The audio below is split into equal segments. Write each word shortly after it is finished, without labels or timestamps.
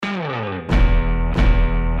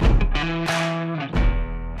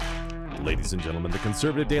Ladies and gentlemen, the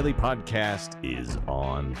Conservative Daily Podcast is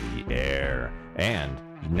on the air. And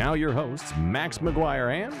now your hosts, Max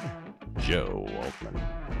McGuire and Joe Altman.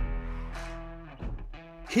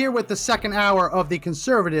 Here with the second hour of the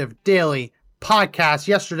Conservative Daily Podcast.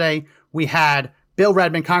 Yesterday, we had Bill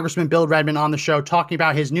Redmond, Congressman Bill Redmond, on the show talking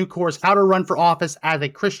about his new course, How to Run for Office as a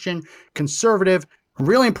Christian Conservative.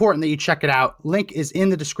 Really important that you check it out. Link is in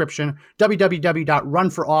the description,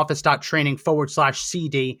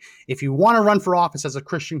 www.runforoffice.training/CD. If you want to run for office as a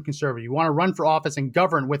Christian conservative, you want to run for office and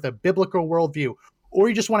govern with a biblical worldview, or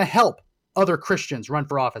you just want to help other Christians run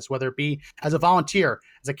for office, whether it be as a volunteer,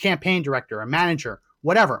 as a campaign director, a manager,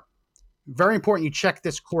 whatever. Very important you check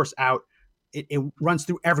this course out. It runs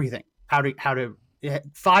through everything. How to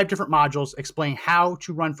 5 different modules explain how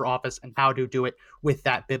to run for office and how to do it with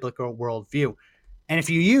that biblical worldview. And if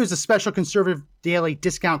you use a special Conservative Daily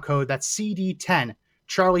discount code, that's CD10,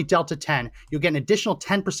 Charlie Delta 10, you'll get an additional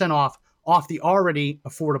 10% off the already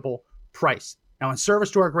affordable price. Now, in service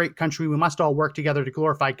to our great country, we must all work together to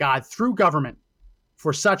glorify God through government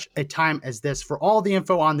for such a time as this. For all the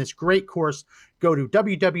info on this great course, go to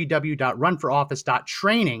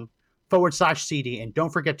www.runforoffice.training/CD, and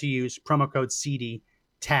don't forget to use promo code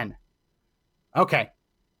CD10. Okay,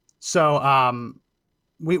 so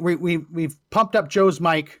we've pumped up Joe's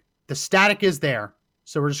mic. The static is there,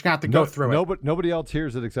 so we're just gonna have to go through it. Nobody else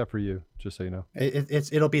hears it except for you. Just so you know,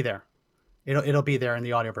 it'll be there. It'll be there in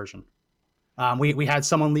the audio version. We had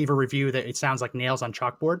someone leave a review that it sounds like nails on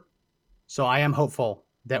chalkboard, so I am hopeful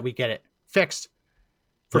that we get it fixed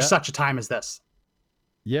for such a time as this.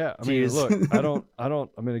 Yeah, I mean, look, I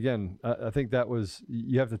mean, again, I think that was,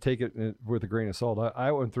 you have to take it with a grain of salt.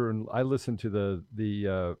 I went through and I listened to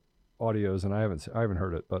the audios, and I haven't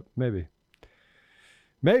heard it, but maybe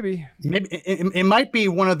it might be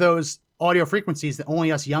one of those audio frequencies that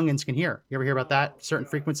only us youngins can hear. You ever hear about that? Certain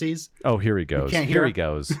frequencies. Oh, here he goes. Here he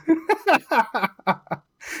goes.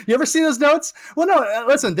 You ever see those notes? Well, no.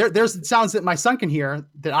 Listen, there's sounds that my son can hear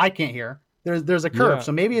that I can't hear. There's a curve,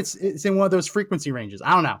 so maybe it's in one of those frequency ranges.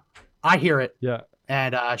 I don't know. I hear it. Yeah.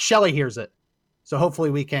 And Shelly hears it. So hopefully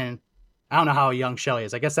we can. I don't know how young Shelly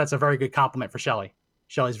is. I guess that's a very good compliment for Shelly.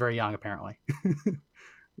 Shelly's very young, apparently.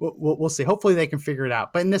 We'll see. Hopefully they can figure it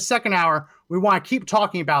out. But in this second hour, we want to keep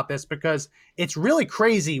talking about this because it's really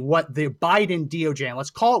crazy what the Biden DOJ, and let's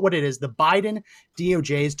call it what it is, the Biden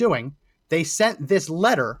DOJ is doing. They sent this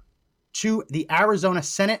letter to the Arizona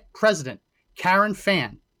Senate President, Karen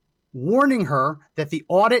Fann, warning her that the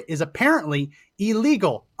audit is apparently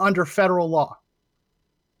illegal under federal law.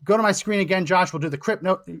 Go to my screen again, Josh. We'll do the Cliff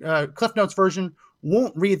Notes version.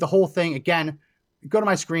 Won't read the whole thing again. Go to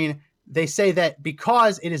my screen. They say that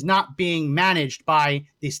because it is not being managed by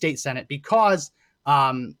the state Senate, because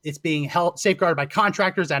it's being safeguarded by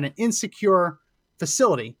contractors at an insecure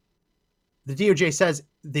facility, the DOJ says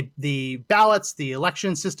the ballots, the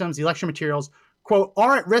election systems, the election materials, quote,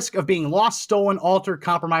 are at risk of being lost, stolen, altered,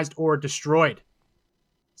 compromised, or destroyed.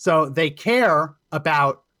 So they care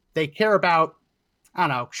about, I don't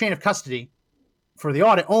know, chain of custody for the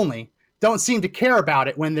audit only. Don't seem to care about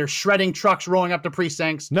it when they're shredding trucks rolling up to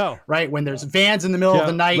precincts. No. Right? When there's vans in the middle of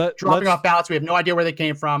the night dropping off ballots. We have no idea where they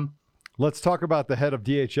came from. Let's talk about the head of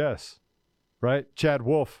DHS, right? Chad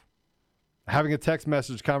Wolf, having a text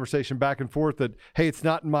message conversation back and forth that, hey, it's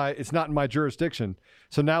not in my jurisdiction.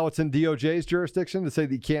 So now it's in DOJ's jurisdiction to say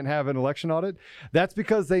that you can't have an election audit. That's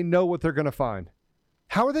because they know what they're going to find.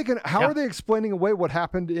 How are they explaining away what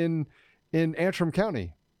happened in Antrim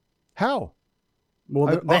County? How?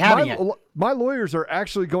 Well, they haven't yet. My lawyers are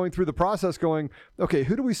actually going through the process going, okay,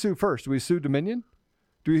 who do we sue first? Do we sue Dominion?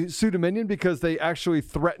 Do we sue Dominion because they actually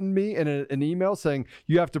threatened me in an email saying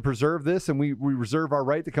you have to preserve this and we reserve our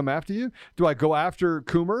right to come after you? Do I go after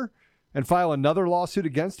Coomer and file another lawsuit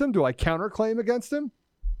against him? Do I counterclaim against him?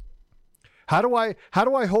 How do I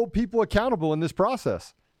hold people accountable in this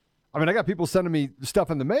process? I mean, I got people sending me stuff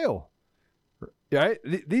in the mail. Right?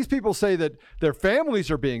 These people say that their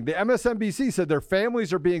families are the MSNBC said their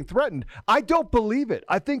families are being threatened. I don't believe it.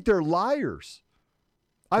 I think they're liars.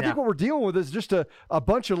 I think what we're dealing with is just a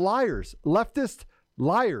bunch of liars, leftist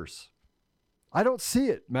liars. I don't see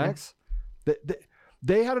it, Max. Yeah.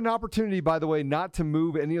 They had an opportunity, by the way, not to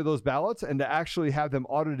move any of those ballots and to actually have them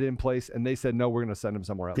audited in place. And they said, no, we're going to send them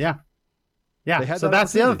somewhere else. Yeah. Yeah. So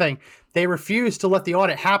that's the other thing. They refused to let the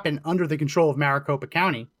audit happen under the control of Maricopa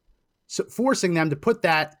County, so forcing them to put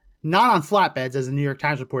that not on flatbeds, as the New York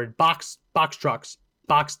Times reported, box trucks,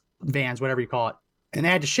 box vans, whatever you call it. And they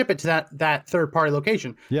had to ship it to that third party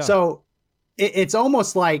location. Yeah. So it's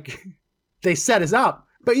almost like they set us up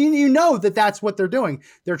But you know that that's what they're doing.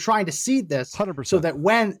 They're trying to seed this 100%. so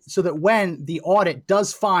that when the audit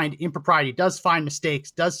does find impropriety, does find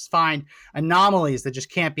mistakes, does find anomalies that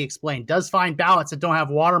just can't be explained, does find ballots that don't have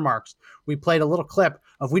watermarks. We played a little clip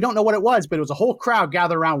of, we don't know what it was, but it was a whole crowd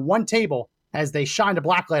gathered around one table as they shined a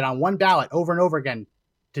black light on one ballot over and over again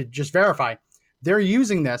to just verify. They're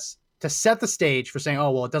using this to set the stage for saying,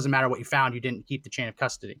 oh, well, it doesn't matter what you found. You didn't keep the chain of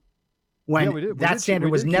custody. When that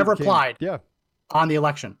standard was never applied on the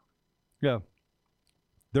election. Yeah.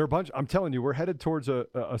 There are a bunch. I'm telling you, we're headed towards a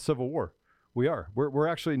civil war. We are. We're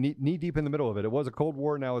actually knee deep in the middle of it. It was a Cold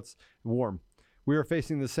War. Now it's warm. We are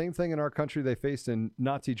facing the same thing in our country they faced in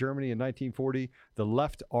Nazi Germany in 1940. The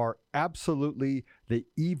left are absolutely the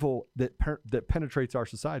evil that penetrates our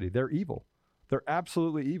society. They're evil. They're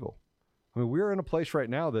absolutely evil. I mean, we're in a place right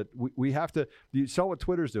now that we have to, you saw what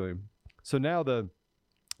Twitter's doing. So now the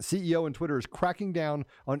CEO in Twitter is cracking down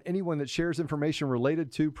on anyone that shares information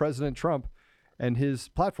related to President Trump and his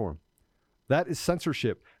platform. That is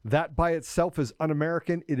censorship. That by itself is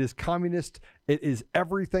un-American. It is communist. It is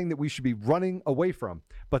everything that we should be running away from.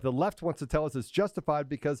 But the left wants to tell us it's justified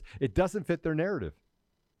because it doesn't fit their narrative.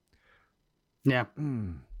 Yeah.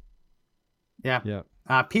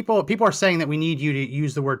 Yeah. People are saying that we need you to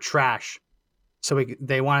use the word trash. So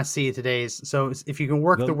they want to see today's. So if you can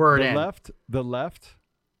work the word in. The left.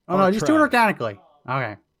 Oh, no, just do it organically.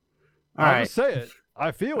 Okay. All right. Just say it.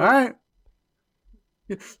 I feel it. All right.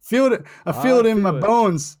 Feel it. I feel it in my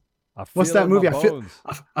bones. What's that movie?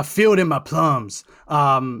 I feel it in my plums.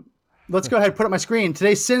 Let's go ahead and put up my screen.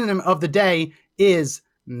 Today's synonym of the day is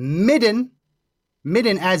midden.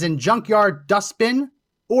 Midden as in junkyard dustbin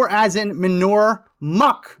or as in manure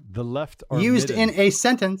muck. The left are used midden. In a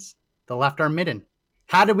sentence. The left are midden.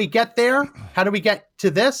 How did we get there? How did we get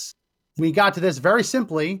to this? We got to this very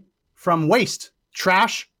simply from waste,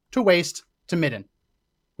 trash to waste to midden.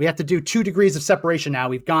 We have to do 2 degrees of separation now.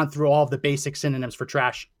 We've gone through all of the basic synonyms for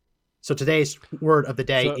trash. So today's word of the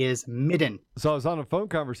day is midden. So I was on a phone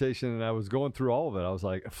conversation and I was going through all of it. I was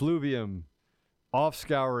like, effluvium,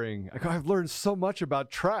 off-scouring. I've learned so much about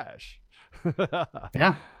trash.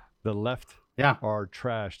 Yeah. The left are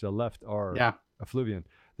trash. The left are effluvium.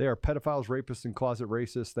 They are pedophiles, rapists, and closet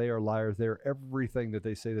racists. They are liars. They are everything that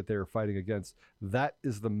they say that they are fighting against. That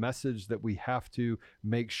is the message that we have to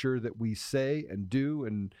make sure that we say and do.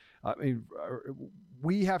 And I mean,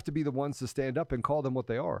 we have to be the ones to stand up and call them what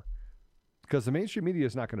they are, because the mainstream media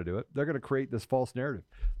is not going to do it. They're going to create this false narrative.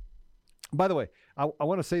 By the way, I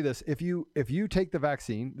want to say this. If you take the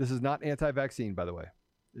vaccine, this is not anti-vaccine, by the way.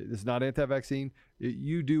 This is not anti-vaccine.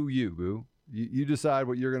 You do you, boo. You decide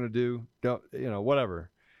what you're going to do. Don't, whatever.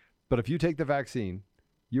 But if you take the vaccine,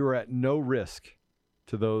 you are at no risk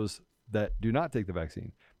to those that do not take the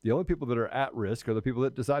vaccine. The only people that are at risk are the people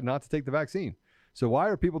that decide not to take the vaccine. So why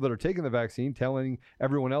are people that are taking the vaccine telling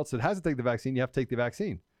everyone else that hasn't taken the vaccine, you have to take the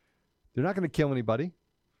vaccine? They're not going to kill anybody.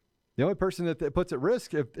 The only person that puts at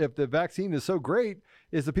risk if the vaccine is so great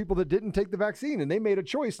is the people that didn't take the vaccine, and they made a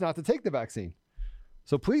choice not to take the vaccine.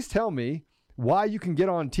 So please tell me why you can get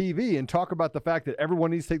on TV and talk about the fact that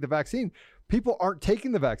everyone needs to take the vaccine. People aren't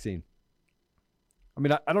taking the vaccine. I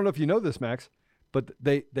mean, I don't know if you know this, Max, but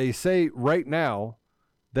they say right now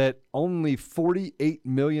that only 48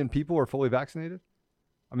 million people are fully vaccinated.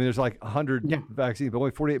 I mean, there's like 100 vaccines, but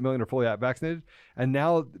only 48 million are fully vaccinated. And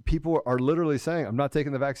now people are literally saying, I'm not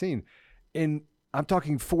taking the vaccine. And I'm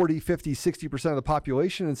talking 40, 50, 60% of the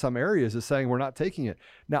population in some areas is saying we're not taking it.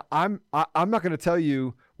 Now, I'm not going to tell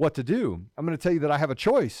you what to do. I'm going to tell you that I have a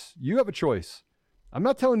choice. You have a choice. I'm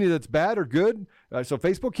not telling you that's bad or good. So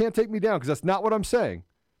Facebook can't take me down because that's not what I'm saying.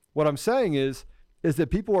 What I'm saying is that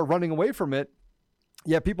people are running away from it.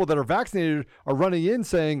 Yet people that are vaccinated are running in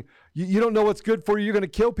saying, you don't know what's good for you. You're going to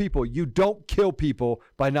kill people. You don't kill people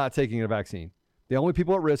by not taking a vaccine. The only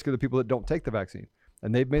people at risk are the people that don't take the vaccine.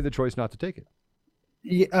 And they've made the choice not to take it.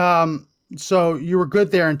 So you were good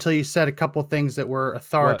there until you said a couple things that were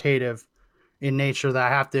authoritative in nature that I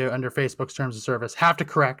have to, under Facebook's terms of service, have to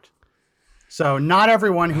correct. So not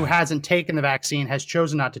everyone who hasn't taken the vaccine has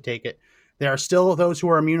chosen not to take it. There are still those who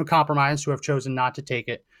are immunocompromised who have chosen not to take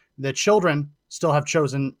it. The children still have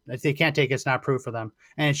chosen, if they can't take it, it's not approved for them.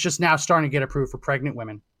 And it's just now starting to get approved for pregnant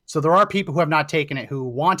women. So there are people who have not taken it who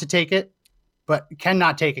want to take it, but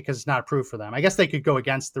cannot take it because it's not approved for them. I guess they could go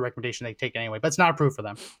against the recommendation they take anyway, but it's not approved for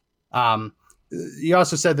them. You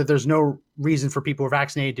also said that there's no reason for people who are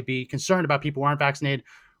vaccinated to be concerned about people who aren't vaccinated.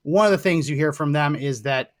 One of the things you hear from them is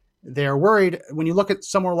that they're worried when you look at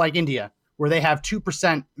somewhere like India, where they have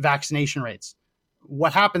 2% vaccination rates.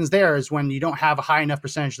 What happens there is when you don't have a high enough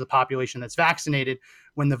percentage of the population that's vaccinated,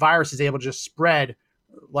 when the virus is able to just spread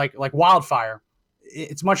like wildfire,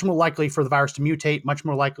 it's much more likely for the virus to mutate, much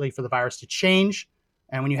more likely for the virus to change.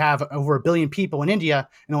 And when you have over 1 billion people in India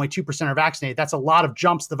and only 2% are vaccinated, that's a lot of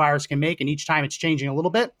jumps the virus can make. And each time it's changing a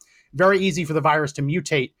little bit, very easy for the virus to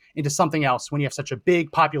mutate into something else when you have such a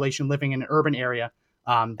big population living in an urban area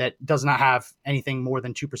that does not have anything more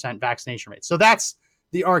than 2% vaccination rate. So that's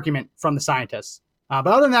the argument from the scientists. But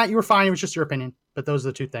other than that, you were fine. It was just your opinion. But those are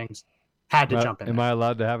the two things. Had to jump in. Am I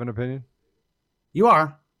allowed to have an opinion? You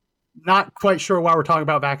are. Not quite sure why we're talking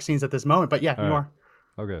about vaccines at this moment, but yeah, you are.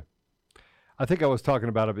 Okay. I think I was talking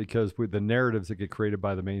about it because with the narratives that get created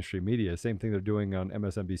by the mainstream media, same thing they're doing on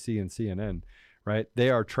MSNBC and CNN, right? They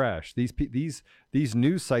are trash. These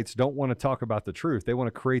news sites don't want to talk about the truth. They want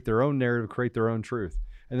to create their own narrative, create their own truth,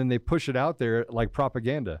 and then they push it out there like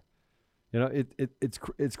propaganda. You know,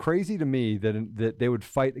 it's crazy to me that they would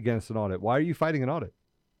fight against an audit. Why are you fighting an audit?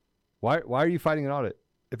 Why are you fighting an audit?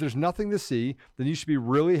 If there's nothing to see, then you should be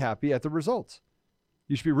really happy at the results.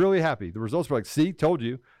 You should be really happy. The results were like, see, told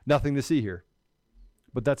you, nothing to see here.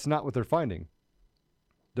 But that's not what they're finding.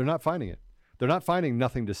 They're not finding it. They're not finding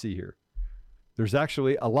nothing to see here. There's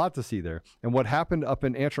actually a lot to see there. And what happened up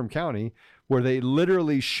in Antrim County, where they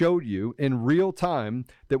literally showed you in real time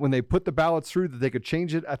that when they put the ballots through, that they could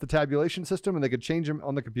change it at the tabulation system and they could change them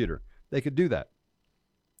on the computer. They could do that.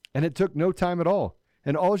 And it took no time at all.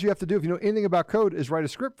 And all you have to do, if you know anything about code, is write a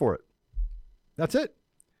script for it. That's it.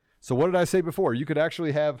 So what did I say before? You could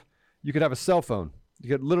actually have a cell phone. You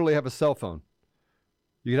could literally have a cell phone.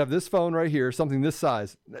 You could have this phone right here, something this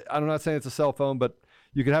size. I'm not saying it's a cell phone, but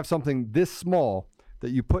you could have something this small that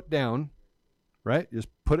you put down, right? Just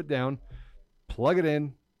put it down, plug it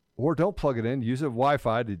in, or don't plug it in, use a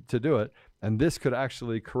Wi-Fi to do it. And this could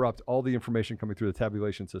actually corrupt all the information coming through the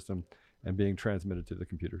tabulation system and being transmitted to the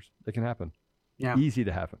computers. It can happen. Yeah. Easy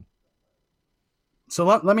to happen. So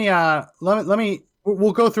let me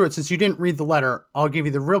we'll go through it. Since you didn't read the letter, I'll give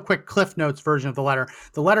you the real quick Cliff Notes version of the letter.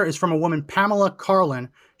 The letter is from a woman, Pamela Carlin.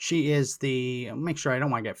 She is make sure I don't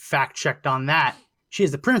want to get fact checked on that. She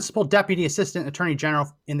is the Principal Deputy Assistant Attorney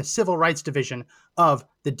General in the Civil Rights Division of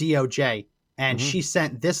the DOJ. And she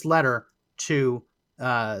sent this letter to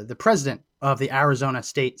the president of the Arizona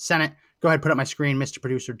State Senate. Go ahead, put up my screen, Mr.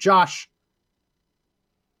 Producer Josh.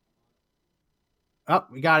 Oh,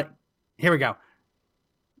 we got it. Here we go.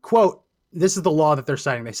 Quote, this is the law that they're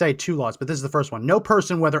citing. They say 2 laws, but this is the first one. No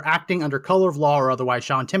person, whether acting under color of law or otherwise,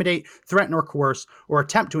 shall intimidate, threaten, or coerce, or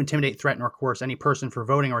attempt to intimidate, threaten, or coerce any person for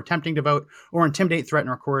voting or attempting to vote, or intimidate, threaten,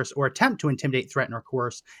 or coerce, or attempt to intimidate, threaten, or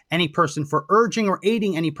coerce any person for urging or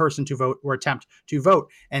aiding any person to vote or attempt to vote.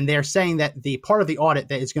 And they're saying that the part of the audit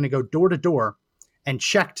that is going to go door to door and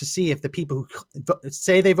check to see if the people who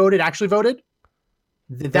say they voted actually voted,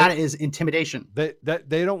 that is intimidation. They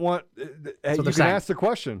don't want. You can ask the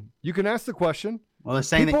question. You can ask the question. Well, they're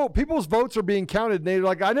saying people's votes are being counted, and they're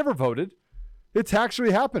like, "I never voted." It's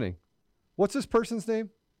actually happening. What's this person's name?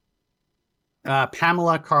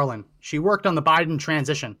 Pamela Carlin. She worked on the Biden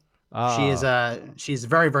transition. She's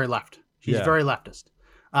very, very left. She's very leftist.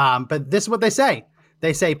 But this is what they say.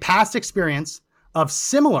 They say past experience of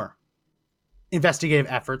similar investigative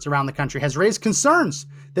efforts around the country has raised concerns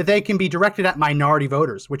that they can be directed at minority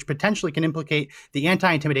voters, which potentially can implicate the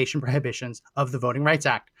anti-intimidation prohibitions of the Voting Rights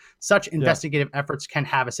Act. Such investigative efforts can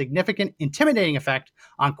have a significant intimidating effect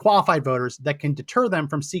on qualified voters that can deter them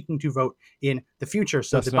from seeking to vote in the future.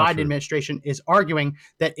 So the Biden administration is arguing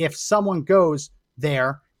that if someone goes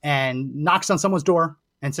there and knocks on someone's door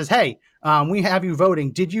and says, hey, we have you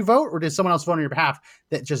voting, did you vote or did someone else vote on your behalf?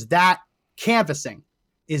 That canvassing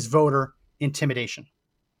is voter intimidation.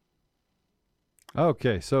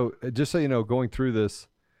 Okay, so just so you know, going through this,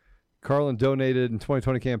 Carlin donated in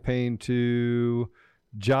 2020 campaign to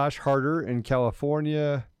Josh Harder in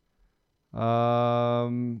California.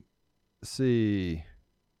 See,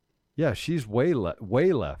 yeah, she's way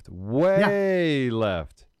left.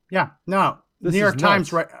 Yeah, no, This New York is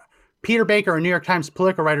Times, nuts. right? Peter Baker, a New York Times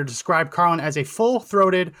political writer, described Carlin as a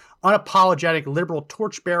full-throated, unapologetic liberal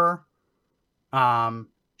torchbearer.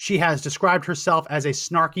 She has described herself as a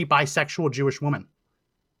snarky bisexual Jewish woman.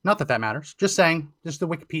 Not that that matters. Just saying. Just the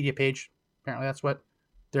Wikipedia page. Apparently that's what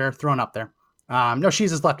they're throwing up there. No,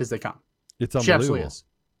 she's as left as they come. It's She absolutely unbelievable. is.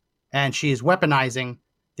 And she is weaponizing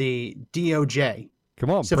the DOJ,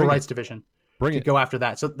 Civil Rights Division, to go after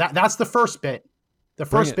that. So that's the first bit. The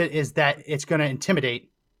first bit is that it's going to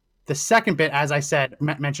intimidate. The second bit, as I said,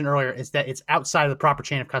 mentioned earlier, is that it's outside of the proper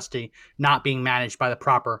chain of custody, not being managed by the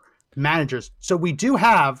proper managers. So we do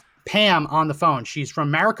have Pam on the phone. She's from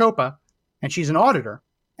Maricopa, and she's an auditor,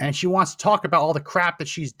 and she wants to talk about all the crap that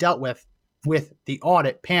she's dealt with the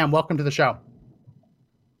audit. Pam, welcome to the show.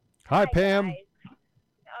 Hi, Pam. Guys.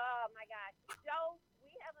 Oh my gosh. So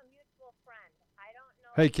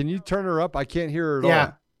Hey, can you turn her up? I can't hear her at Yeah.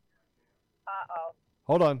 all. Uh-oh.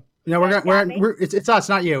 Hold on. No, it's us,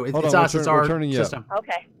 not you. Hold It's on, us. It's we're our turning you up. system.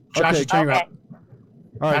 Okay. Josh Okay. is turning you Okay. up.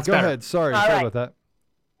 All right, That's go better. ahead. Sorry All right. about that.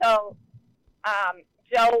 So,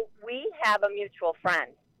 Joe, we have a mutual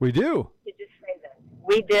friend. We do. Did you say this?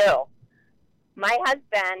 We do. My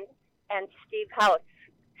husband and Steve House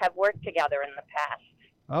have worked together in the past.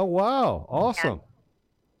 Oh, wow. Awesome.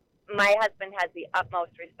 And my husband has the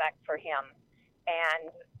utmost respect for him.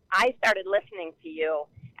 And I started listening to you,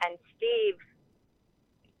 and Steve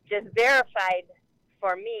just verified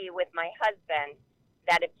for me with my husband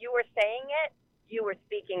that if you were saying it, you were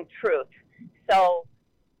speaking truth. So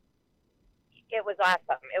it was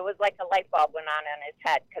awesome. It was like a light bulb went on his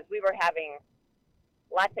head because we were having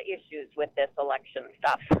lots of issues with this election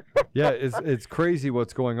stuff. Yeah, it's crazy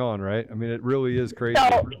what's going on, right? I mean, it really is crazy.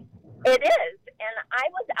 So it is. And I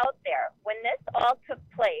was out there when this all took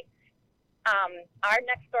place. Our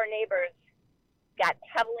next door neighbors got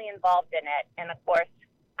heavily involved in it. And of course,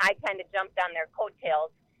 I kind of jumped on their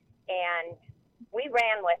coattails and we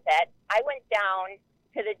ran with it. I went down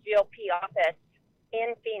to the GOP office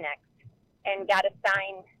in Phoenix and got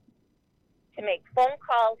assigned to make phone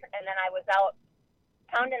calls. And then I was out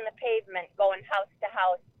pounding the pavement, going house to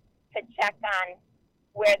house to check on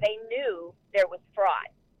where they knew there was fraud.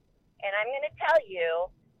 And I'm going to tell you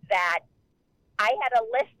that I had a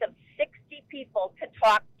list of 60 people to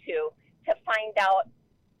talk to find out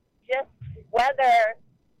just whether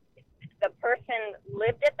the person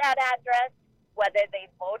lived at that address, whether they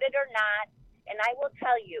voted or not. And I will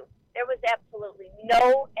tell you, there was absolutely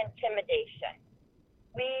no intimidation.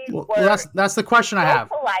 That's the question I have.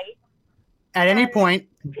 Polite. At any point,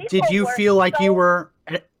 did you feel like you were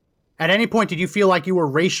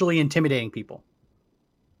racially intimidating people?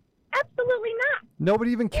 Absolutely not.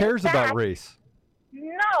 Nobody even cares about race.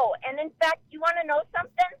 No. And in fact, you want to know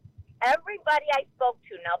something? Everybody I spoke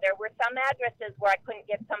to, now there were some addresses where I couldn't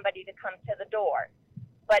get somebody to come to the door.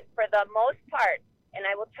 But for the most part, and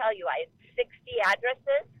I will tell you, I had 60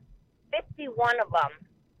 addresses, 51 of them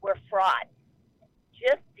were fraud,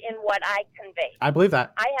 just in what I conveyed. I believe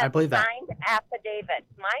that. I have signed affidavits.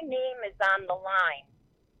 My name is on the line.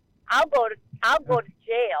 I'll go to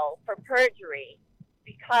jail for perjury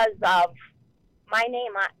because of my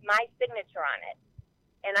name, my signature on it.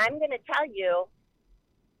 And I'm going to tell you,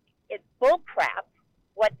 it's bull crap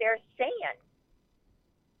what they're saying.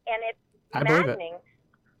 And it's maddening.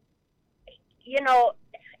 You know,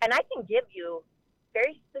 and I can give you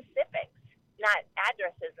very specifics, not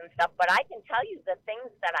addresses and stuff, but I can tell you the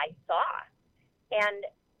things that I saw. And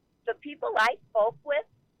the people I spoke with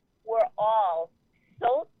were all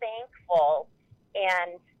so thankful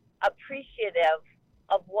and appreciative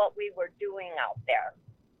of what we were doing out there.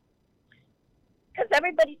 Because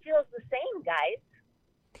everybody feels the same, guys.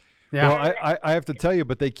 Yeah. Well, I have to tell you,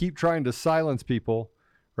 but they keep trying to silence people,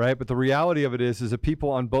 right? But the reality of it is that people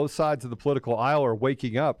on both sides of the political aisle are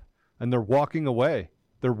waking up and they're walking away.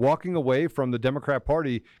 They're walking away from the Democrat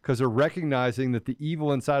Party because they're recognizing that the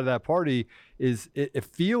evil inside of that party it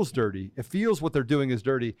feels dirty. It feels what they're doing is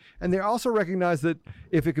dirty. And they also recognize that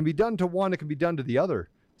if it can be done to one, it can be done to the other.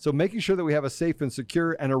 So making sure that we have a safe and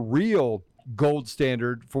secure and a real gold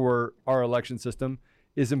standard for our election system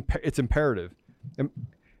it's imperative.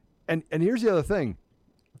 And here's the other thing.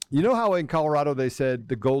 You know how in Colorado they said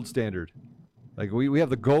the gold standard? Like we have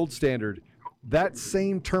the gold standard. That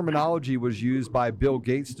same terminology was used by Bill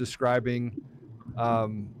Gates describing his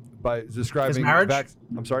marriage?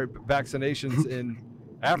 Vaccinations in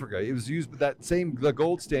Africa. It was used, the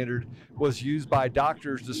gold standard was used by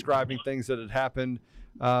doctors describing things that had happened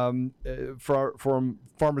from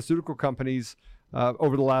pharmaceutical companies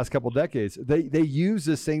over the last couple of decades. They use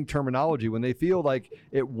this same terminology when they feel like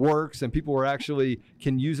it works and people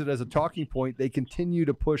can use it as a talking point. They continue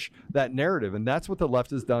to push that narrative, and that's what the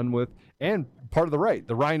left has done with, and part of the right,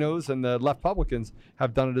 the rhinos and the left Republicans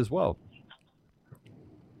have done it as well.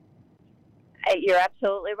 You're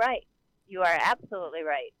absolutely right. You are absolutely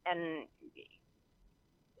right, and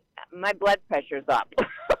my blood pressure's up.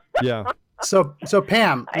 Yeah. So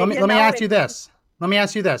Pam, let me ask you this.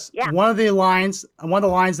 Yeah. One of the lines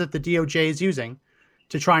that the DOJ is using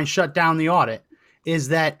to try and shut down the audit is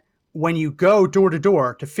that when you go door to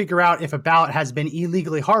door to figure out if a ballot has been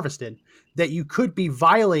illegally harvested, that you could be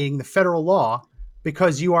violating the federal law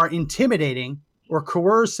because you are intimidating or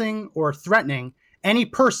coercing or threatening any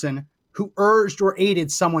person who urged or aided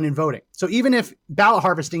someone in voting. So even if ballot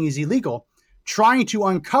harvesting is illegal, trying to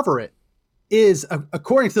uncover it is,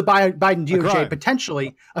 according to the Biden DOJ, crime.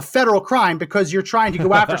 potentially a federal crime because you're trying to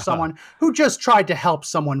go after someone who just tried to help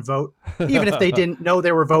someone vote, even if they didn't know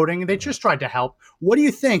they were voting. They just tried to help. What do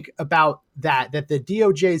you think about that the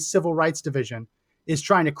DOJ's Civil Rights Division is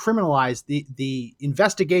trying to criminalize the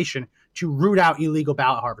investigation to root out illegal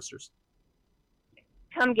ballot harvesters?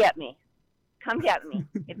 Come get me. Come get me.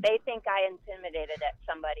 If they think I intimidated at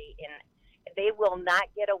somebody, they will not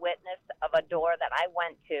get a witness of a door that I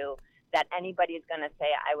went to that anybody's going to say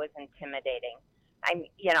I was intimidating. I'm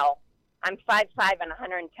 5'5" and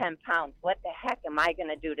 110 pounds. What the heck am I going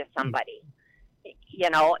to do to somebody?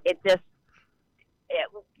 It's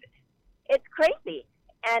crazy.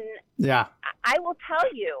 And yeah, I will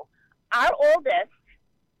tell you, our oldest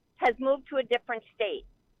has moved to a different state,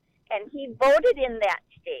 and he voted in that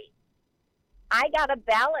state. I got a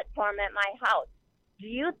ballot form at my house. Do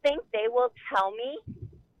you think they will tell me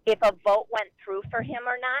if a vote went through for him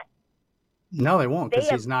or not? No, they won't, because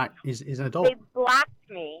he's an adult. They blocked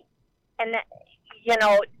me, and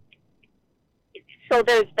so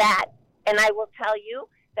there's that. And I will tell you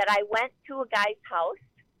that I went to a guy's house.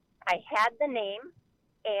 I had the name,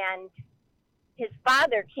 and his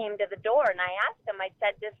father came to the door, and I asked him, I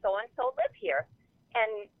said, does so-and-so live here?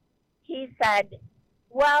 And he said,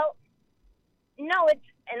 well, no,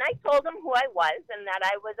 and I told him who I was and that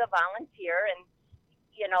I was a volunteer and,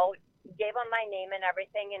 gave him my name and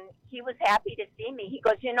everything. And he was happy to see me. He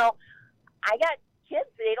goes, I got kids.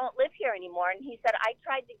 They don't live here anymore. And he said, I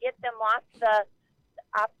tried to get them off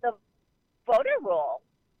the voter roll.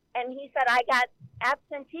 And he said, I got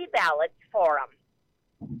absentee ballots for them.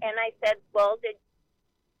 And I said, well, did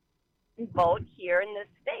you vote here in this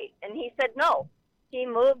state? And he said, no. He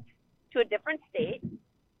moved to a different state,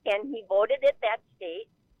 and he voted at that state.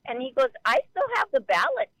 And he goes, I still have the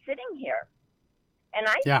ballot sitting here. And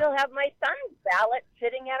I still have my son's ballot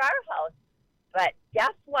sitting at our house. But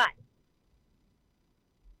guess what?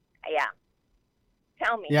 Yeah.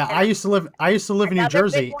 Tell me. Yeah, and I used to live in New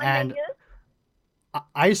Jersey, and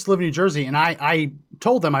I used to live in New Jersey, and I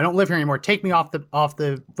told them I don't live here anymore. Take me off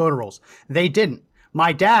the voter rolls. They didn't.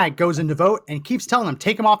 My dad goes in to vote and keeps telling them,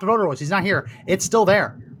 take him off the voter rolls. He's not here. It's still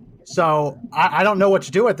there. So I don't know what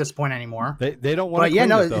to do at this point anymore. They don't want to clean it,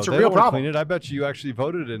 though. It's a They real don't wanna problem. clean it. I bet you actually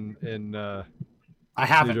voted in I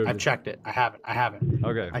haven't. New Jersey. I've checked it. I haven't.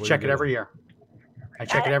 Okay. I check it every year. I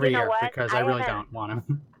check it every year because I really haven't. don't want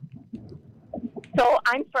to. So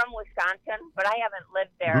I'm from Wisconsin, but I haven't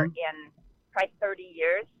lived there in probably 30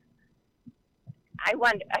 years. I'd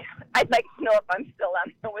like to know if I'm still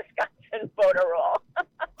on the Wisconsin voter roll.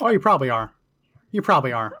 Oh, you probably are. You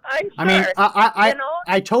probably are. I'm sure. I mean,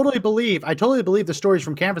 I totally believe the stories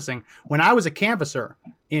from canvassing. When I was a canvasser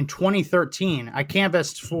in 2013, I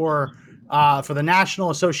canvassed for the National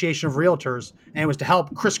Association of Realtors, and it was to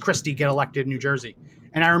help Chris Christie get elected in New Jersey.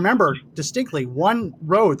 And I remember distinctly one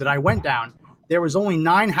road that I went down. There was only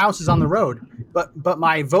 9 houses on the road, but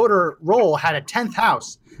my voter roll had a 10th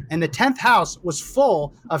house, and the 10th house was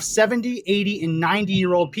full of 70, 80, and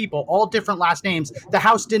 90-year-old people, all different last names. The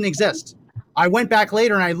house didn't exist. I went back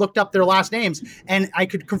later and I looked up their last names, and I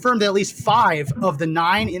could confirm that at least 5 of the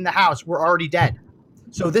 9 in the house were already dead.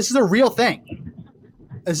 So this is a real thing.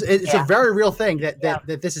 It's a very real thing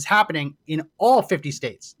that this is happening in all 50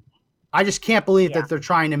 states. I just can't believe that they're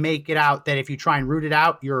trying to make it out that if you try and root it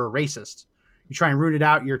out, you're a racist. You try and root it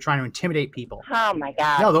out, you're trying to intimidate people. Oh my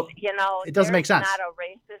God! No, it doesn't make sense. There's not a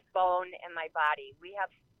racist bone in my body. We have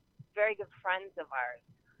very good friends of ours.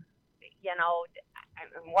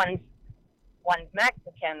 One's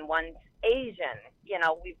Mexican, one's Asian.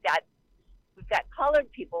 We've got colored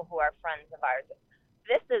people who are friends of ours.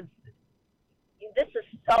 This is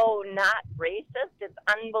so not racist. It's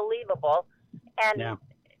unbelievable. And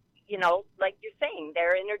like you're saying,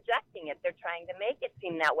 they're interjecting it. They're trying to make it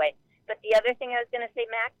seem that way. But the other thing I was going to say,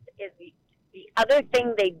 Max, is the other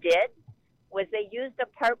thing they did was they used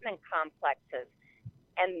apartment complexes.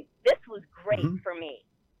 And this was great for me.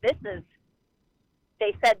 They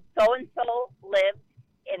said so-and-so lived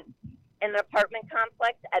in an apartment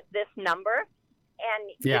complex at this number.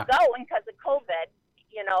 And you go, and because of COVID,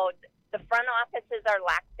 the front offices are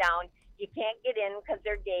locked down. You can't get in because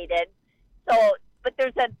they're gated. So, but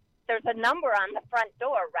there's a number on the front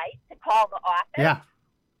door, right, to call the office. Yeah.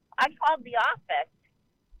 I called the office,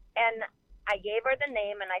 and I gave her the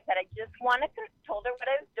name, and I said, told her what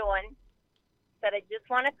I was doing, said, I just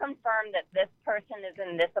want to confirm that this person is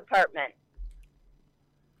in this apartment.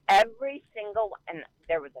 Every single, and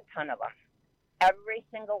there was a ton of them, every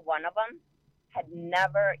single one of them had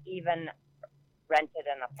never even rented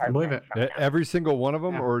an apartment from them. Every single one of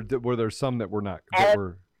them, or were there some that were not?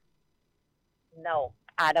 No,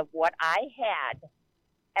 out of what I had,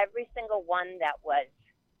 every single one that was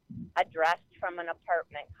addressed from an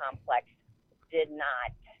apartment complex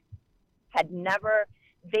had never,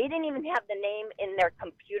 they didn't even have the name in their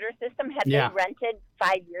computer system. Had they rented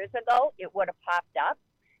 5 years ago, it would have popped up,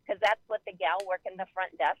 because that's what the gal working the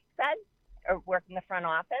front desk said, or working the front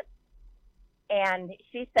office. And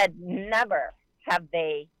she said, never have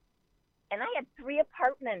they. And I had 3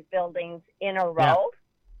 apartment buildings in a row,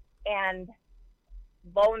 and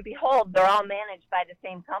lo and behold, they're all managed by the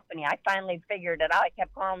same company. I finally figured it out. I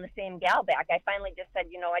kept calling the same gal back. I finally just said,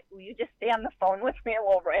 you know what, will you just stay on the phone with me and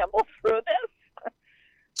we'll ramble through this?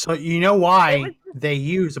 So you know why they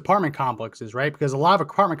use apartment complexes, right? Because a lot of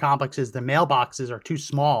apartment complexes, the mailboxes are too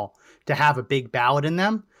small to have a big ballot in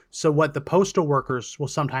them. So what the postal workers will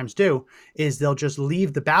sometimes do is they'll just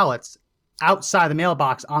leave the ballots outside the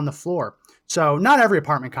mailbox on the floor. So not every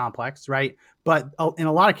apartment complex, right? But in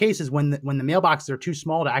a lot of cases, when the mailboxes are too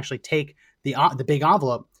small to actually take the big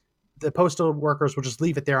envelope, the postal workers will just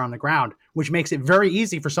leave it there on the ground, which makes it very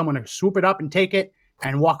easy for someone to swoop it up and take it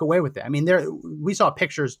and walk away with it. I mean, we saw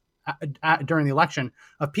pictures during the election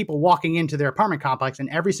of people walking into their apartment complex, and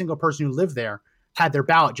every single person who lived there had their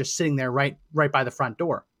ballot just sitting there right by the front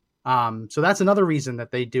door. So that's another reason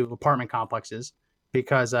that they do apartment complexes,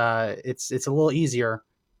 because it's a little easier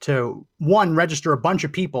to, one, register a bunch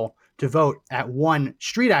of people to vote at one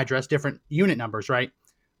street address, different unit numbers, right?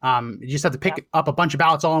 You just have to pick up a bunch of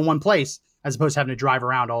ballots all in one place, as opposed to having to drive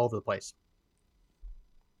around all over the place.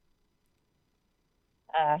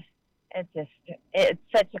 It's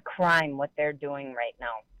such a crime what they're doing right now.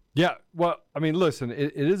 Yeah, well, I mean, listen,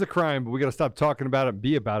 it is a crime, but we got to stop talking about it and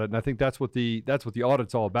be about it. And I think that's what the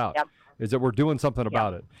audit's all about, is that we're doing something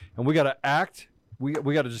about it, and we got to act. We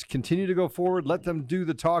got to just continue to go forward. Let them do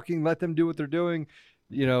the talking. Let them do what they're doing.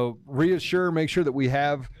 You know, reassure, make sure that we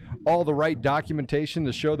have all the right documentation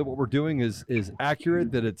to show that what we're doing is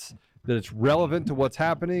accurate, that it's relevant to what's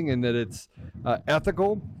happening, and that it's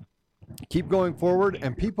ethical. Keep going forward,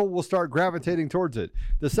 and people will start gravitating towards it.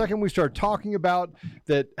 The second we start talking about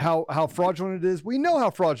that, how fraudulent it is, we know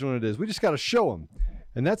how fraudulent it is. We just got to show them.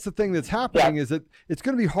 And that's the thing that's happening, is that it's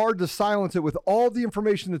going to be hard to silence it with all the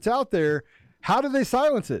information that's out there. How do they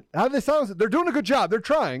silence it? They're doing a good job. They're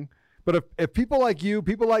trying. But if people like you,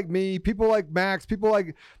 people like me, people like Max, people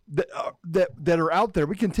like that are out there,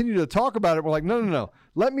 we continue to talk about it. We're like, no.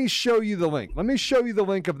 Let me show you the link. Let me show you the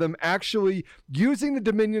link of them actually using the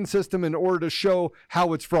Dominion system in order to show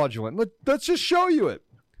how it's fraudulent. Let's just show you it.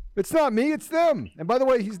 It's not me, it's them. And by the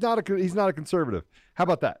way, he's not a conservative. How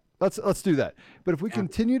about that? Let's do that. But if we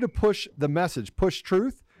continue to push the message, push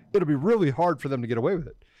truth, it'll be really hard for them to get away with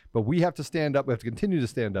it. But we have to stand up. We have to continue to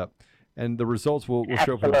stand up. And the results will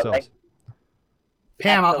show for themselves.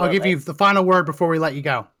 Pam, I'll give you the final word before we let you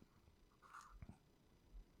go.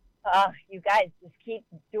 You guys just keep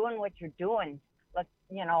doing what you're doing. Look,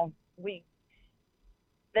 the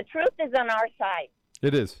truth is on our side.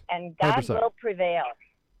 It is. And God 100%. will prevail.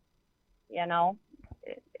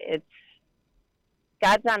 It's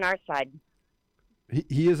God's on our side.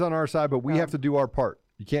 He is on our side, but we have to do our part.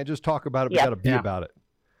 You can't just talk about it. We got to be about it.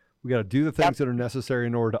 We got to do the things that are necessary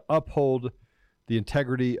in order to uphold the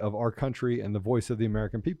integrity of our country and the voice of the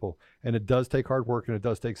American people. And it does take hard work, and it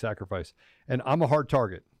does take sacrifice. And I'm a hard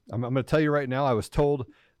target. I'm going to tell you right now, I was told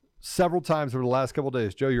several times over the last couple of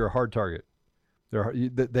days, Joe, you're a hard target.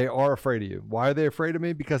 They are afraid of you. Why are they afraid of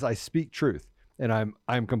me? Because I speak truth, and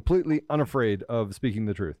I'm completely unafraid of speaking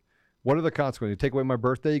the truth. What are the consequences? You take away my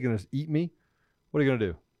birthday, you're going to eat me? What are you going to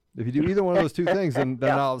do? If you do either one of those two things, then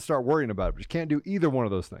I'll start worrying about it. But you can't do either one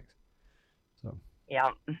of those things. So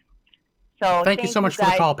So thank you so much for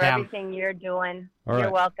the call, Pam. Everything you're doing. All right.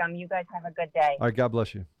 You're welcome. You guys have a good day. All right, God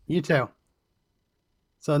bless you. You too.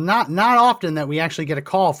 So not often that we actually get a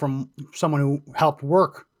call from someone who helped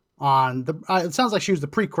work on the. It sounds like she was the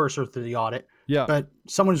precursor to the audit. Yeah. But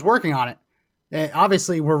someone who's working on it. And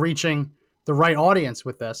obviously, we're reaching the right audience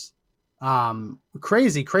with this.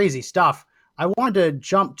 Crazy stuff. I wanted to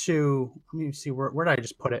jump to. Let me see where did I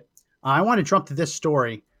just put it. I want to jump to this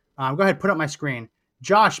story. Go ahead, put up my screen.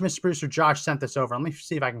 Josh, Mr. Producer Josh sent this over. Let me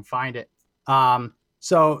see if I can find it.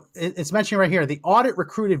 So it's mentioning right here, the audit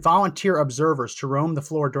recruited volunteer observers to roam the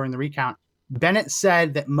floor during the recount. Bennett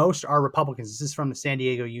said that most are Republicans. This is from the San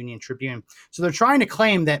Diego Union Tribune. So they're trying to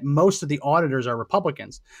claim that most of the auditors are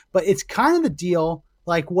Republicans, but it's kind of the deal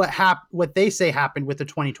like what they say happened with the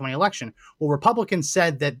 2020 election. Well, Republicans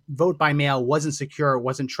said that vote by mail wasn't secure,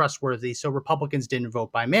 wasn't trustworthy, so Republicans didn't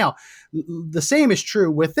vote by mail. The same is true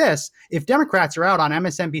with this. If Democrats are out on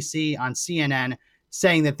MSNBC, on CNN,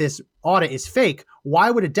 saying that this audit is fake, why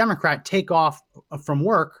would a Democrat take off from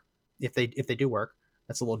work, if they do work,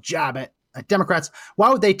 That's a little jab at Democrats. Why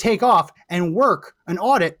would they take off and work an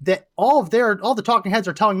audit that all the talking heads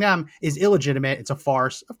are telling them is illegitimate? It's a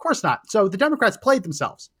farce. Of course not. So the Democrats played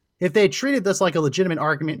themselves. If they had treated this like a legitimate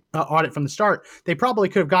argument audit from the start, they probably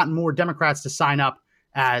could have gotten more Democrats to sign up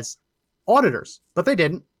as auditors, but they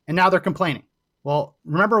didn't. And now they're complaining. Well,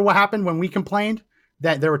 remember what happened when we complained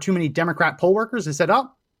that there were too many Democrat poll workers? They said,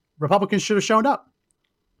 oh, Republicans should have shown up.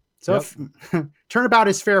 So if, turnabout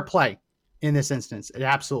is fair play in this instance. It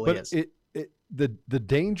absolutely is. The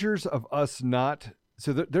dangers of us not.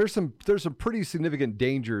 So there's some pretty significant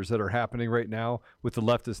dangers that are happening right now with the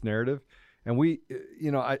leftist narrative. And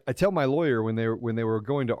I tell my lawyer when they were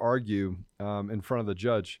going to argue in front of the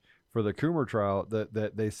judge for the Coomer trial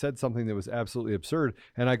that they said something that was absolutely absurd.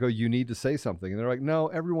 And I go, you need to say something. And they're like, no,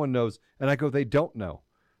 everyone knows. And I go, they don't know.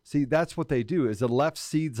 See, that's what they do is the left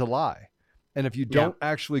seeds a lie. And if you don't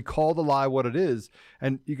actually call the lie what it is,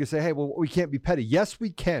 and you can say, hey, well, we can't be petty. Yes, we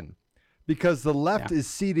can. Because the left is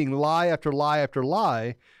seeding lie after lie after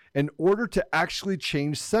lie in order to actually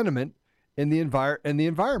change sentiment in the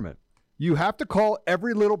environment. You have to call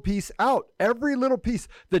every little piece out. Every little piece.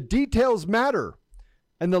 The details matter.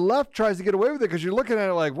 And the left tries to get away with it because you're looking at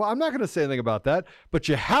it like, well, I'm not going to say anything about that. But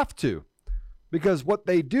you have to. Because what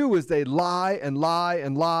they do is they lie and lie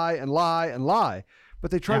and lie and lie and lie.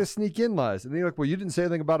 But they try to sneak in lies. And they're like, well, you didn't say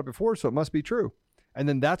anything about it before, so it must be true. And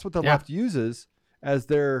then that's what the left uses as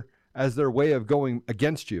their way of going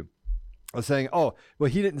against you. Of saying, oh, well,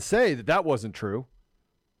 he didn't say that wasn't true.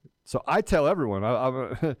 So I tell everyone,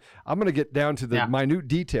 I'm going to get down to the minute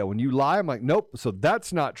detail. When you lie, I'm like, nope. So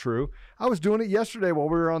that's not true. I was doing it yesterday while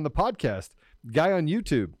we were on the podcast. Guy on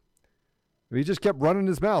YouTube, he just kept running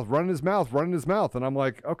his mouth. And I'm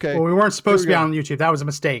like, okay. Well, we weren't supposed to be on YouTube. That was a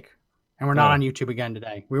mistake. And we're not on YouTube again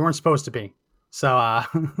today. We weren't supposed to be. So,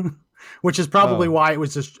 which is probably why it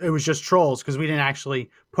was just trolls, because we didn't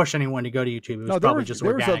actually push anyone to go to YouTube. It was probably just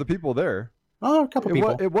organic. There was other people there. Oh, a couple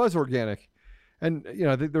people. It was organic. And,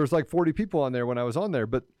 I think there was like 40 people on there when I was on there,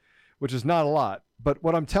 which is not a lot. But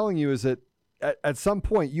what I'm telling you is that at some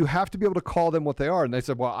point you have to be able to call them what they are. And they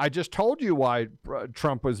said, well, I just told you why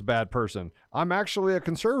Trump was a bad person. I'm actually a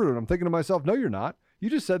conservative. I'm thinking to myself, no, you're not. You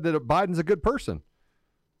just said that Biden's a good person.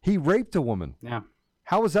 He raped a woman. Yeah.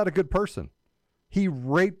 How is that a good person? He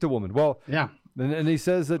raped a woman. Well, yeah. And he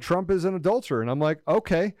says that Trump is an adulterer. And I'm like,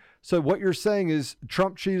 okay. So what you're saying is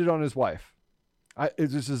Trump cheated on his wife.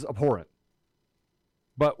 This is abhorrent.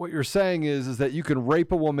 But what you're saying is that you can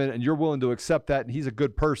rape a woman and you're willing to accept that and he's a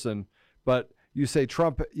good person. But you say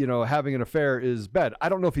Trump, having an affair is bad. I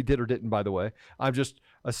don't know if he did or didn't, by the way. I'm just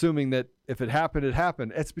assuming that if it happened, it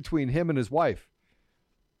happened. It's between him and his wife.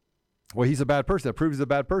 Well, he's a bad person. That proves he's a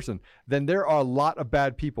bad person. Then there are a lot of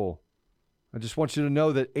bad people. I just want you to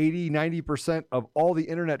know that 90% of all the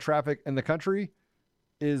internet traffic in the country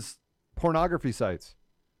is pornography sites.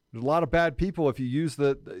 There's a lot of bad people if you use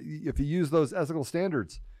those ethical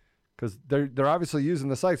standards, because they're obviously using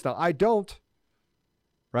the sites. Now, I don't,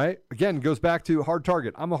 right? Again, it goes back to hard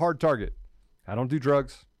target. I'm a hard target. I don't do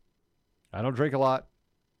drugs. I don't drink a lot.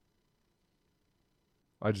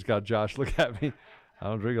 I just got Josh look at me. I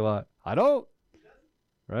don't drink a lot. I don't.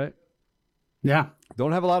 Right? Yeah.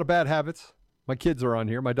 Don't have a lot of bad habits. My kids are on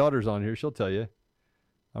here. My daughter's on here. She'll tell you.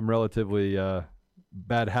 I'm relatively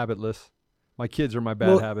bad habitless. My kids are my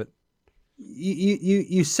bad habit.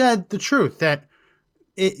 You said the truth that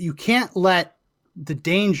you can't let the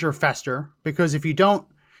danger fester, because if you don't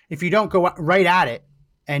go right at it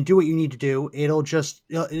and do what you need to do,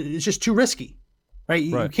 it's just too risky, right?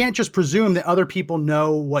 You can't just presume that other people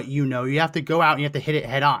know what you know. You have to go out and you have to hit it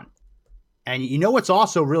head on. And what's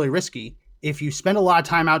also really risky? If you spend a lot of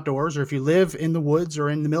time outdoors, or if you live in the woods or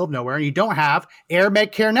in the middle of nowhere and you don't have Air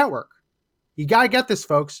Med Care Network. You got to get this,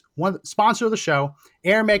 folks. One sponsor of the show,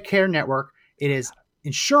 Air Med Care Network. It is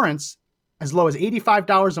insurance as low as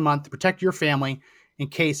 $85 a month to protect your family in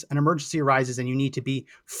case an emergency arises and you need to be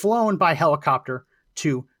flown by helicopter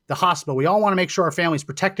to the hospital. We all want to make sure our family is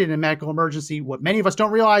protected in a medical emergency. What many of us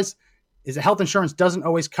don't realize is that health insurance doesn't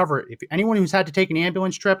always cover it. If anyone who's had to take an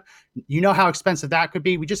ambulance trip, you know how expensive that could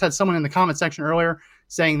be. We just had someone in the comment section earlier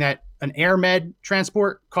saying that an Air Med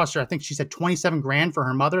transport cost her, I think she said $27,000 for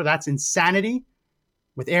her mother. That's insanity.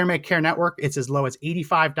 With Air Med Care Network, it's as low as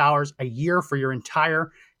 $85 a year for your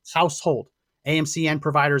entire household. AMCN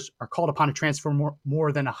providers are called upon to transfer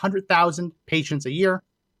more than 100,000 patients a year.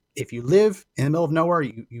 If you live in the middle of nowhere,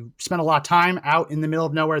 you spend a lot of time out in the middle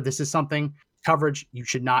of nowhere, this is something coverage you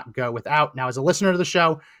should not go without. Now, as a listener to the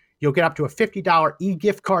show, you'll get up to a $50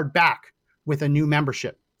 e-gift card back with a new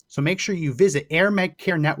membership. So make sure you visit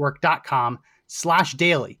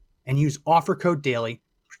airmedcarenetwork.com/daily and use offer code daily.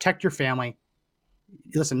 Protect your family.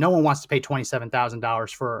 listen, no one wants to pay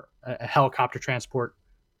 $27,000 for a helicopter transport.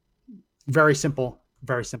 Very simple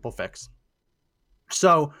fix.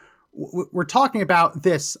 So we're talking about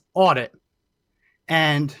this audit,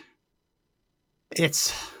 and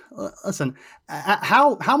it's, listen,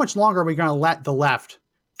 how much longer are we going to let the left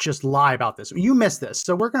just lie about this? You missed this,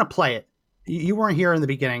 so we're going to play it. You weren't here in the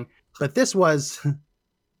beginning, but this was,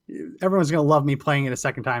 everyone's going to love me playing it a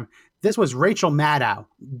second time. This was Rachel Maddow,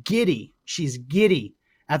 giddy. She's giddy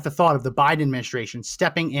at the thought of the Biden administration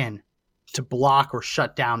stepping in to block or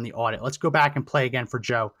shut down the audit. Let's go back and play again for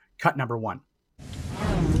Joe. Cut number 1.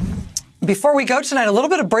 Before we go tonight, a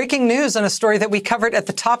little bit of breaking news on a story that we covered at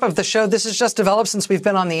the top of the show. This has just developed since we've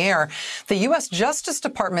been on the air. The U.S. Justice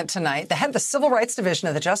Department tonight, the head of the Civil Rights Division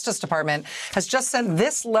of the Justice Department, has just sent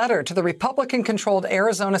this letter to the Republican-controlled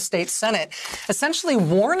Arizona State Senate, essentially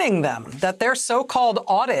warning them that their so-called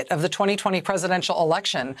audit of the 2020 presidential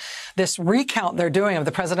election, this recount they're doing of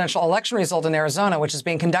the presidential election result in Arizona, which is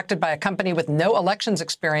being conducted by a company with no elections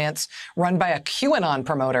experience, run by a QAnon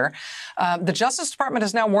promoter, the Justice Department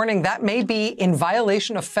is now warning that may be in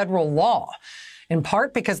violation of federal law, in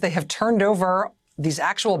part because they have turned over these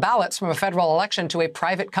actual ballots from a federal election to a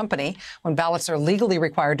private company when ballots are legally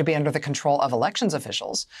required to be under the control of elections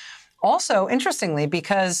officials. Also, interestingly,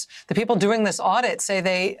 because the people doing this audit say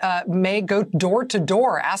they may go door to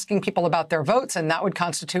door asking people about their votes, and that would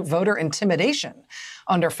constitute voter intimidation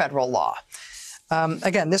under federal law.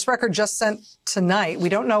 Again, this record just sent tonight. We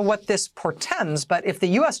don't know what this portends, but if the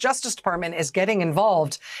U.S. Justice Department is getting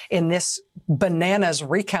involved in this bananas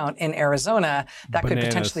recount in Arizona, that could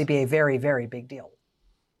potentially be a very, very big deal.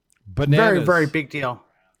 Bananas. Very, very big deal.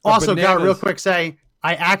 Also, got to real quick say,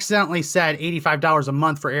 I accidentally said $85 a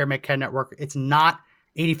month for Air McKen Network. It's not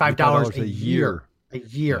 $85 a year. A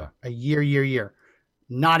year.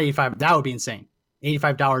 Not 85. That would be insane.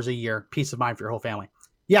 $85 a year. Peace of mind for your whole family.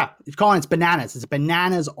 Yeah, it's bananas. It's a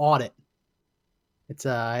bananas audit. It's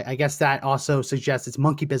I guess that also suggests it's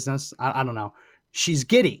monkey business. I don't know. She's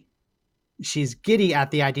giddy. She's giddy at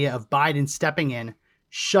the idea of Biden stepping in,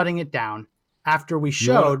 shutting it down after we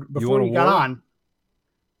showed before we got on.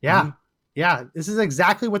 Yeah. Mm-hmm. Yeah. This is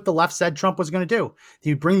exactly what the left said Trump was going to do.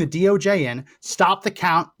 He'd bring the DOJ in, stop the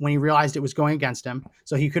count when he realized it was going against him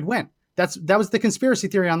so he could win. That was the conspiracy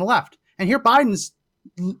theory on the left. And here Biden's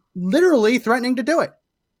literally threatening to do it.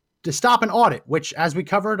 To stop an audit, which, as we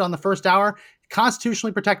covered on the first hour,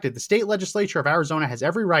 constitutionally protected. The state legislature of Arizona has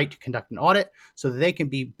every right to conduct an audit so that they can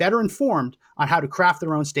be better informed on how to craft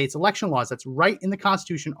their own state's election laws. That's right in the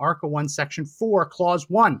Constitution, Article 1, Section 4, Clause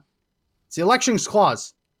 1. It's the Elections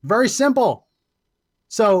Clause. Very simple.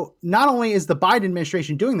 So not only is the Biden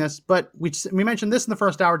administration doing this, but we mentioned this in the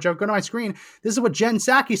first hour, Joe. Go to my screen. This is what Jen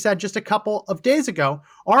Psaki said just a couple of days ago.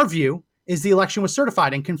 Our view is the election was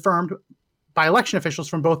certified and confirmed by election officials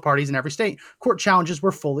from both parties in every state. Court challenges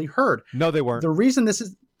were fully heard. No, they weren't. The reason this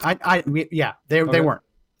is, they weren't.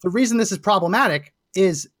 The reason this is problematic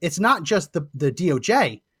is it's not just the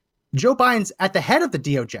DOJ. Joe Biden's at the head of the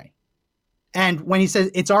DOJ. And when he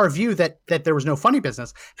says it's our view that there was no funny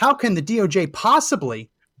business, how can the DOJ possibly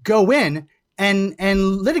go in and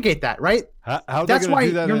litigate that, right? How That's why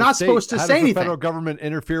you're not supposed to say anything. How does the federal government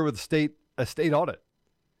interfere with a state audit?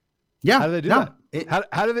 Yeah. How do they do that?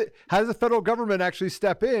 How does the federal government actually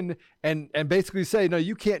step in and basically say, no,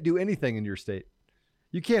 you can't do anything in your state.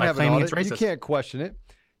 You can't have an audit. You can't question it.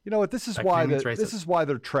 You know what? This is why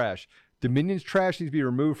they're trash. Dominion's trash needs to be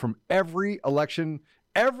removed from every election.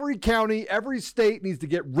 Every county, every state needs to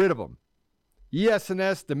get rid of them.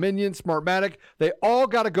 ES&S, Dominion, Smartmatic, they all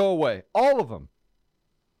got to go away. All of them.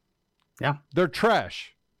 Yeah. They're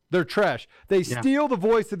trash. They're trash. They steal the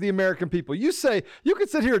voice of the American people. You can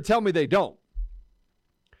sit here and tell me they don't.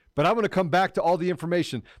 But I'm going to come back to all the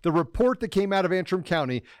information. The report that came out of Antrim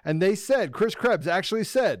County, and they said, Chris Krebs actually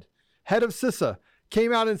said, head of CISA,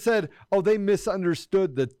 came out and said, oh, they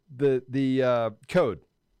misunderstood the code.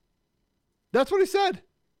 That's what he said.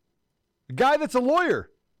 A guy that's a lawyer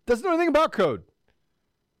doesn't know anything about code.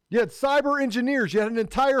 You had cyber engineers. You had an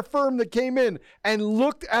entire firm that came in and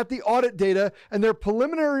looked at the audit data, and their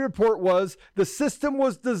preliminary report was the system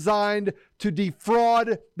was designed to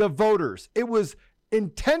defraud the voters. It was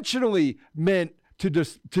intentionally meant to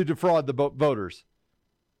defraud the voters.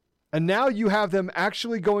 And now you have them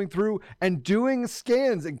actually going through and doing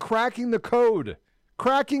scans and cracking the code,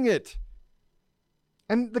 cracking it.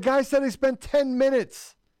 And the guy said he spent 10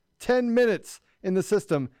 minutes in the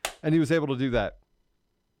system, and he was able to do that.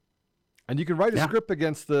 And you can write a script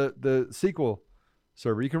against the SQL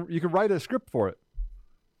server. You can write a script for it.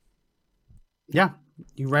 Yeah,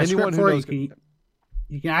 you write a script for it.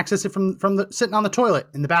 You can access it from the sitting on the toilet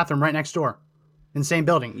in the bathroom right next door. in the same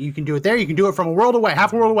building. You can do it there. You can do it from a world away,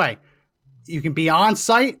 half a world away. You can be on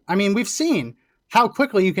site. I mean, we've seen how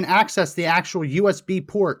quickly you can access the actual USB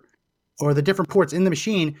port or the different ports in the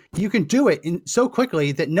machine. You can do it so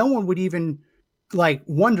quickly that no one would even like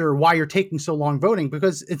wonder why you're taking so long voting,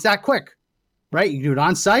 because it's that quick, right? You can do it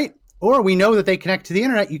on site, or we know that they connect to the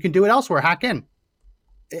internet. You can do it elsewhere, hack in.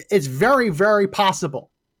 It's very, very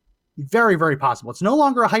possible. Very, very possible. It's no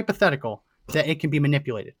longer a hypothetical that it can be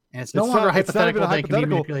manipulated. And it's no longer a hypothetical that it can be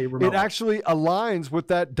manipulated remotely. It actually aligns with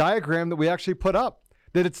that diagram that we actually put up,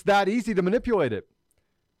 that it's that easy to manipulate it.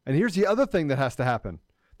 And here's the other thing that has to happen.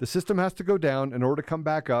 The system has to go down in order to come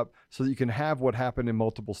back up so that you can have what happened in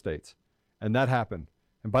multiple states. And that happened.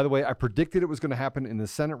 And by the way, I predicted it was going to happen in the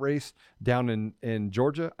Senate race down in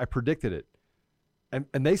Georgia. I predicted it.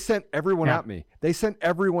 And they sent everyone at me. They sent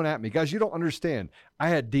everyone at me. Guys, you don't understand. I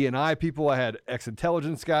had DNI people. I had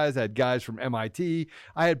ex-intelligence guys. I had guys from MIT.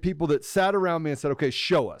 I had people that sat around me and said, okay,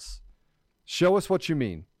 show us. Show us what you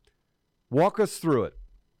mean. Walk us through it.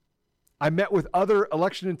 I met with other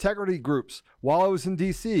election integrity groups while I was in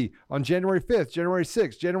D.C. on January 5th, January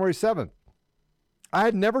 6th, January 7th. I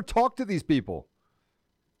had never talked to these people.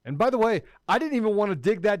 And by the way, I didn't even want to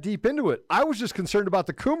dig that deep into it. I was just concerned about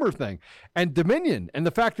the Coomer thing and Dominion, and the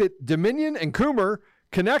fact that Dominion and Coomer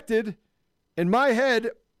connected in my head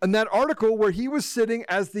in that article where he was sitting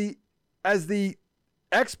as the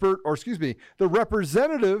expert, or excuse me, the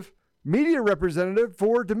representative, media representative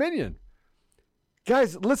for Dominion.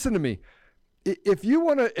 Guys, listen to me. If you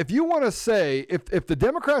want to say, if the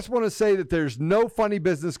Democrats want to say that there's no funny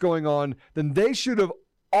business going on, then they should have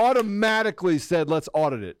automatically said, let's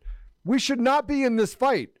audit it. We should not be in this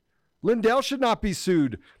fight. Lindell should not be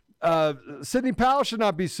sued. Sidney Powell should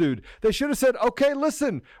not be sued. They should have said, okay,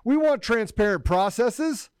 listen, we want transparent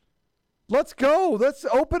processes. Let's go. Let's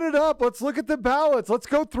open it up. Let's look at the ballots. Let's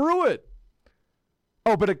go through it.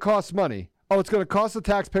 Oh, but it costs money. Oh, it's going to cost the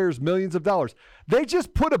taxpayers millions of dollars. They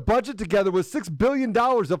just put a budget together with $6 billion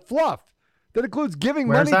of fluff that includes giving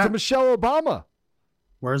money to Michelle Obama.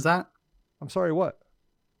 Where's that? I'm sorry, what?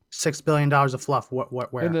 $6 billion of fluff.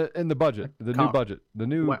 Where? In the budget, the new budget,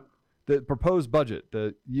 the proposed budget,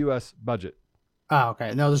 the U.S. budget. Oh,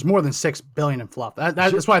 okay. No, there's more than $6 billion in fluff.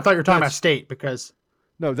 That's why I thought you were talking about state, because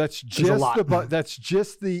no, that's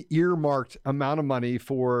just the earmarked amount of money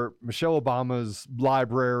for Michelle Obama's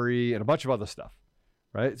library and a bunch of other stuff.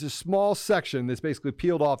 Right? It's a small section that's basically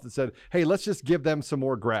peeled off that said, "Hey, let's just give them some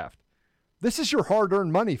more graft." This is your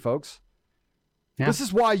hard-earned money, folks. Yeah. This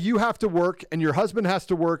is why you have to work, and your husband has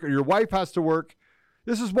to work, or your wife has to work.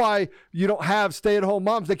 This is why you don't have stay-at-home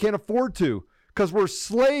moms. They can't afford to, because we're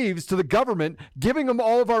slaves to the government, giving them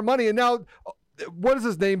all of our money. And now, what is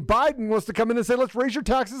his name? Biden wants to come in and say, let's raise your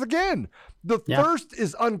taxes again. The thirst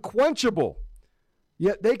is unquenchable.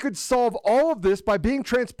 Yet they could solve all of this by being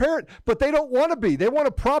transparent, but they don't want to be. They want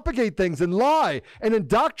to propagate things and lie and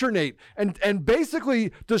indoctrinate and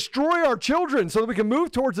basically destroy our children so that we can move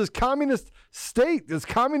towards this communist state, this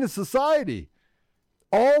communist society,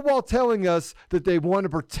 all while telling us that they want to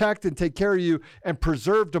protect and take care of you and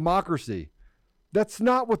preserve democracy. That's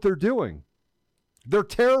not what they're doing. They're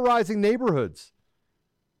terrorizing neighborhoods.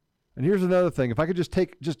 And here's another thing. If I could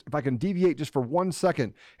if I can deviate just for 1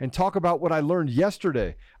 second and talk about what I learned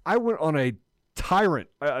yesterday. I went on a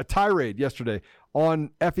tirade yesterday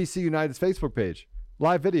on FEC United's Facebook page,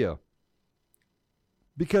 live video,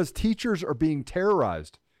 because teachers are being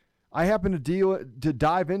terrorized. I happen to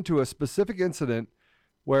dive into a specific incident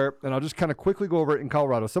where, and I'll just kind of quickly go over it in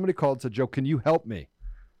Colorado. Somebody called and said, Joe, can you help me?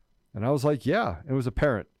 And I was like, yeah. It was a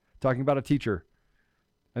parent talking about a teacher.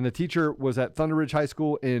 And the teacher was at Thunder Ridge High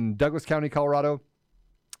School in Douglas County, Colorado.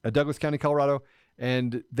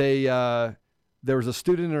 And there was a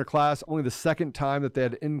student in her class, only the second time that they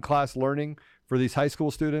had in-class learning for these high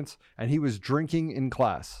school students, and he was drinking in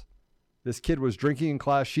class. This kid was drinking in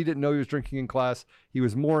class. She didn't know he was drinking in class. He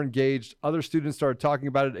was more engaged. Other students started talking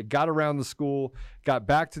about it. It got around the school, got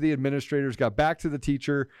back to the administrators, got back to the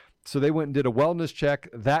teacher. So they went and did a wellness check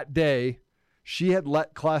that day. She had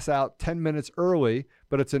let class out 10 minutes early,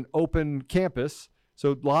 but it's an open campus.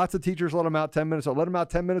 So lots of teachers let them out 10 minutes. Or let them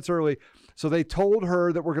out 10 minutes early. So they told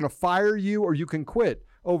her that we're going to fire you or you can quit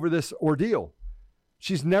over this ordeal.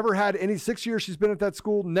 She's never had any 6 years she's been at that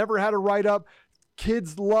school, never had a write-up.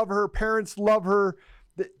 Kids love her. Parents love her.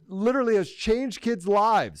 That literally has changed kids'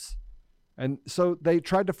 lives. And so they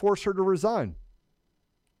tried to force her to resign.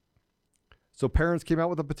 So parents came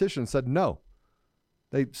out with a petition and said no.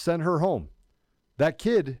 They sent her home. That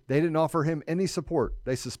kid, they didn't offer him any support.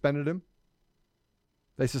 They suspended him.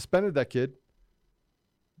 They suspended that kid,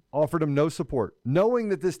 offered him no support, knowing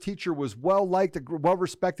that this teacher was well-liked,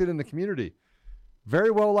 well-respected in the community.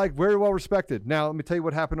 Very well liked, very well respected. Now, let me tell you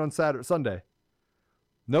what happened on Sunday.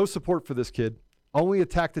 No support for this kid. Only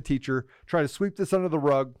attack the teacher. Try to sweep this under the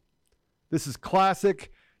rug. This is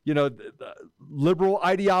classic, liberal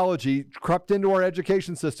ideology crept into our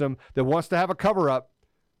education system that wants to have a cover-up.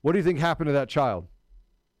 What do you think happened to that child?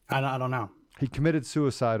 I don't know. He committed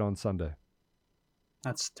suicide on Sunday.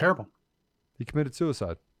 That's terrible. He committed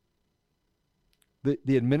suicide.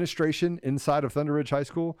 The administration inside of Thunder Ridge High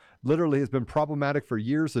School literally has been problematic for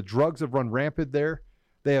years. The drugs have run rampant there.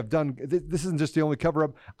 They have done, this isn't just the only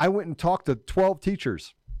cover-up. I went and talked to 12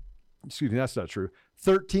 teachers. Excuse me, that's not true.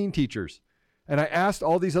 13 teachers. And I asked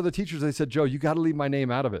all these other teachers, they said, Joe, you got to leave my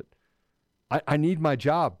name out of it. I need my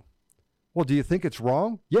job. Well, do you think it's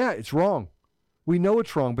wrong? Yeah, it's wrong. We know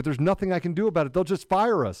it's wrong, but there's nothing I can do about it. They'll just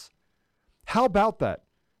fire us. How about that?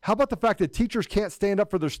 How about the fact that teachers can't stand up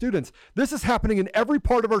for their students? This is happening in every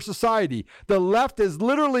part of our society. The left has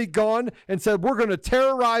literally gone and said, we're going to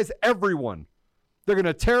terrorize everyone. They're going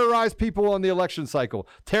to terrorize people on the election cycle,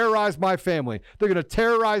 terrorize my family. They're going to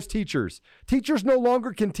terrorize teachers. Teachers no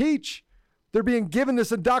longer can teach. They're being given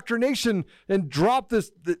this indoctrination and drop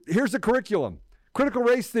this. Here's the curriculum: critical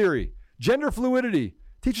race theory, gender fluidity.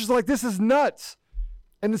 Teachers are like, this is nuts.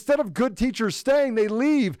 And instead of good teachers staying, they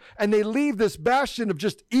leave, and they leave this bastion of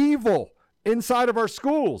just evil inside of our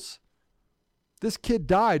schools. This kid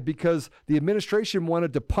died because the administration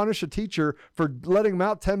wanted to punish a teacher for letting him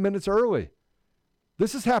out 10 minutes early.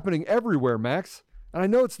 This is happening everywhere, Max. And I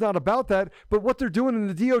know it's not about that, but what they're doing in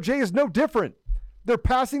the DOJ is no different. They're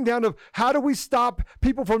passing down of how do we stop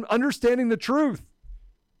people from understanding the truth?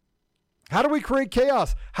 How do we create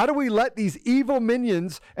chaos? How do we let these evil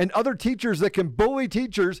minions and other teachers that can bully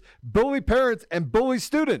teachers, bully parents, and bully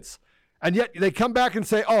students? And yet they come back and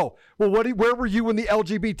say, oh, well, where were you when the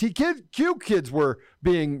LGBTQ kids were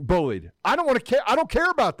being bullied? I don't care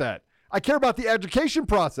about that. I care about the education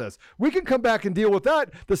process. We can come back and deal with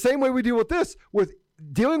that the same way we deal with this, with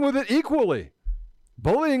dealing with it equally.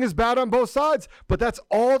 Bullying is bad on both sides, but that's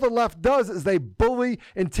all the left does is they bully,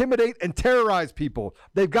 intimidate, and terrorize people.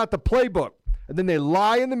 They've got the playbook, and then they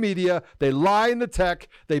lie in the media, they lie in the tech,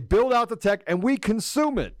 they build out the tech, and we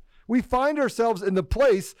consume it. We find ourselves in the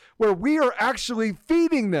place where we are actually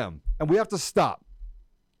feeding them, and we have to stop.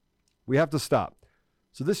 We have to stop.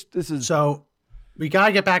 So this is... So we got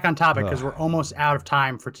to get back on topic because we're almost out of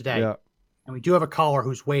time for today. Yeah. And we do have a caller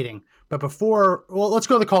who's waiting. But before... Well, let's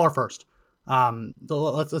go to the caller first.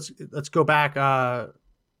 Let's go back.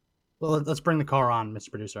 Let's bring the caller on, Mr.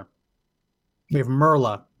 Producer. We have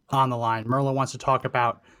Merla on the line. Merla wants to talk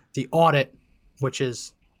about the audit, which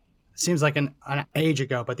seems like an age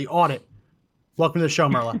ago, but the audit. Welcome to the show,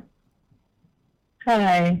 Merla.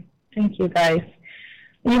 Hi, thank you, guys.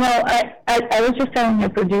 I was just telling your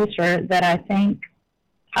producer that I think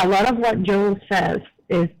a lot of what Joe says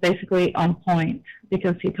is basically on point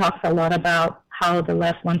because he talks a lot about how the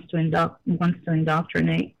left wants to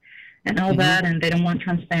indoctrinate and all that, and they don't want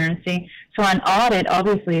transparency. So an audit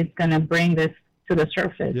obviously is going to bring this to the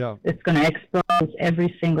surface. Yeah. It's going to expose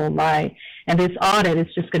every single lie. And this audit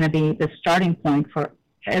is just going to be the starting point for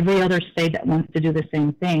every other state that wants to do the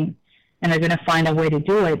same thing. And they're going to find a way to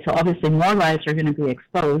do it. So obviously more lies are going to be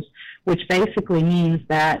exposed, which basically means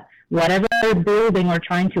that whatever they're building or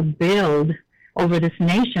trying to build over this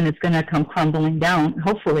nation is going to come crumbling down.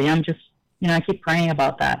 Hopefully, I keep praying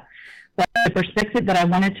about that. But the perspective that I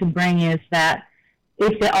wanted to bring is that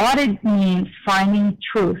if the audit means finding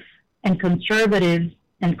truth, and conservatives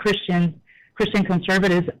and Christian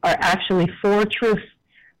conservatives are actually for truth,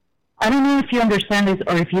 I don't know if you understand this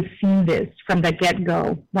or if you've seen this from the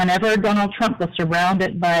get-go. Whenever Donald Trump was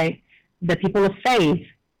surrounded by the people of faith,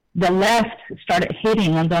 the left started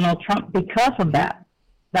hitting on Donald Trump because of that.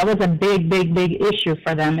 That was a big, big, big issue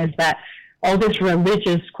for them, is that all these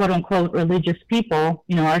religious, quote-unquote, religious people,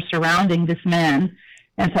 are surrounding this man.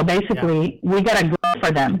 And so basically, we got to go for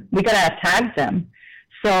them. We got to attack them.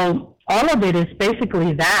 So all of it is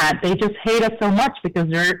basically that. They just hate us so much because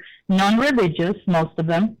they're non-religious, most of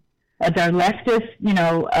them. They're leftist,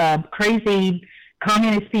 crazy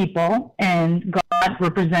communist people, and God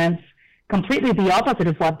represents completely the opposite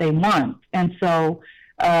of what they want. And so,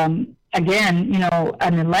 again,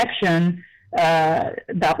 an election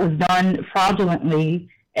that was done fraudulently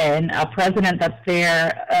and a president that's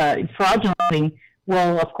there fraudulently,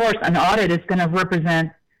 well, of course, an audit is going to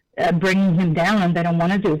represent bringing him down, and they don't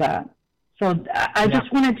want to do that. So I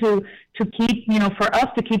just wanted to keep, for us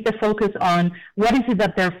to keep the focus on what is it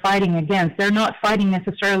that they're fighting against. They're not fighting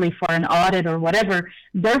necessarily for an audit or whatever.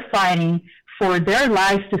 They're fighting for their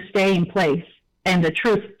lives to stay in place and the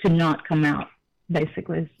truth to not come out.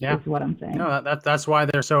 basically, is what I'm saying. No, that's why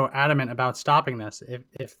they're so adamant about stopping this.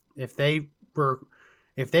 If they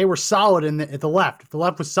were solid if the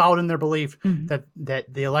left was solid in their belief that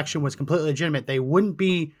the election was completely legitimate, they wouldn't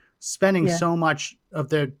be spending so much of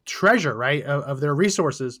their treasure, right, of their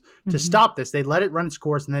resources to stop this. They let it run its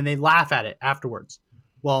course, and then they laugh at it afterwards.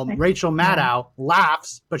 Well, Rachel Maddow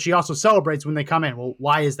laughs, but she also celebrates when they come in. Well,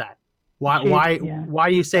 why is that? Why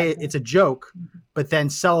do you say it's a joke, but then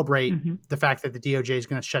celebrate the fact that the DOJ is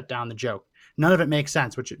going to shut down the joke? None of it makes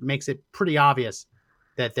sense, which makes it pretty obvious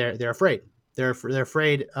that they're afraid. They're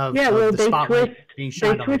afraid of the spotlight being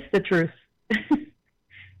shined on them. They twist the truth.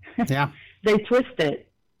 Yeah, they twist it.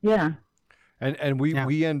 Yeah, and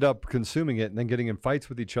we end up consuming it and then getting in fights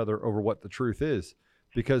with each other over what the truth is,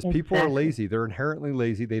 because people are lazy. They're inherently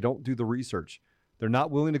lazy. They don't do the research. They're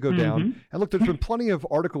not willing to go down. And look, there's been plenty of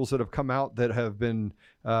articles that have come out that have been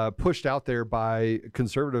pushed out there by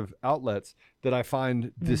conservative outlets that I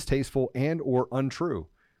find distasteful and or untrue.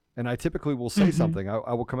 And I typically will say something.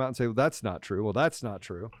 I will come out and say, well, that's not true. Well, that's not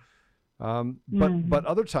true. But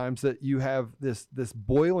other times that you have this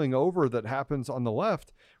boiling over that happens on the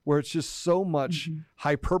left, where it's just so much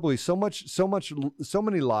hyperbole, so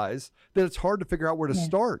many lies that it's hard to figure out where to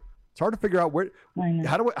start. It's hard to figure out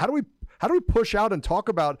how do we push out and talk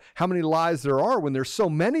about how many lies there are when there's so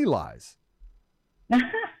many lies?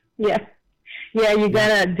 You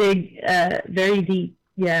gotta dig very deep.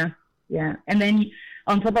 And then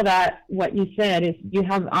on top of that, what you said is you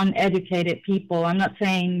have uneducated people. I'm not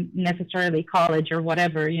saying necessarily college or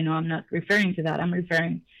whatever, I'm not referring to that. I'm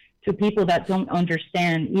referring to people that don't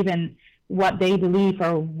understand even what they believe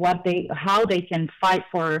or how they can fight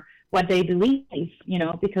for what they believe,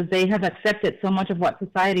 because they have accepted so much of what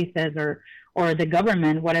society says or the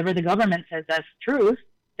government, whatever the government says as truth.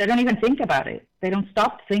 They don't even think about it. They don't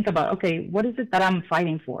stop to think about, okay, what is it that I'm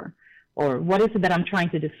fighting for? Or what is it that I'm trying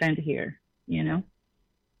to defend here? Yeah.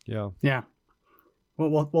 Yeah.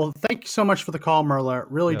 Well, thank you so much for the call, Merla.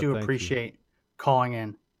 Really do appreciate calling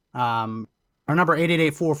in. Our number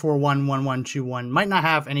 888-441-1121 might not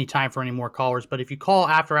have any time for any more callers, but if you call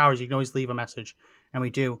after hours, you can always leave a message, and we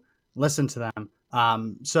do listen to them.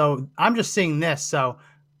 So I'm just seeing this. So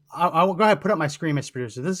I will go ahead and put up my screen, Mr.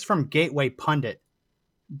 Producer. This is from Gateway Pundit.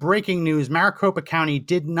 Breaking news: Maricopa County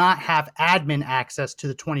did not have admin access to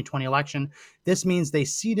the 2020 election. This means they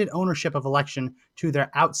ceded ownership of election to their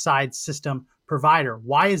outside system provider.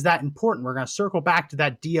 Why is that important? We're going to circle back to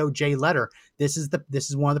that DOJ letter. This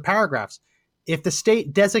is one of the paragraphs. If the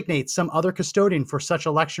state designates some other custodian for such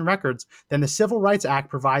election records, then the Civil Rights Act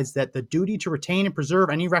provides that the duty to retain and preserve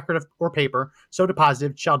any record or paper so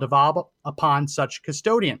deposited shall devolve upon such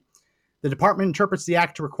custodian. The department interprets the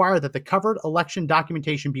act to require that the covered election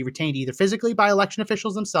documentation be retained either physically by election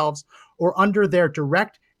officials themselves or under their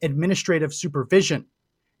direct administrative supervision.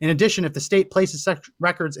 In addition, if the state places such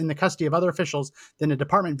records in the custody of other officials, then the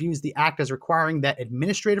department views the act as requiring that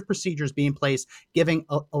administrative procedures be in place, giving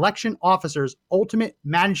election officers ultimate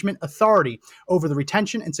management authority over the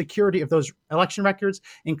retention and security of those election records,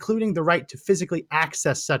 including the right to physically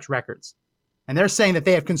access such records. And they're saying that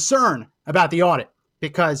they have concern about the audit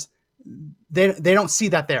because they don't see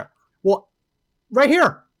that there. Well, right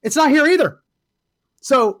here, it's not here either.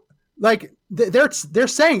 So, like they're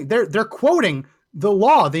saying they're quoting the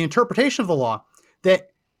law, the interpretation of the law, that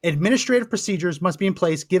administrative procedures must be in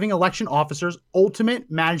place, giving election officers ultimate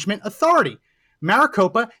management authority.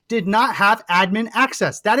 Maricopa did not have admin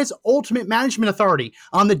access. That is ultimate management authority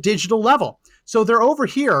on the digital level. So they're over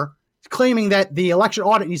here claiming that the election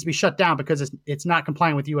audit needs to be shut down because it's not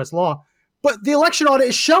complying with U.S. law. But the election audit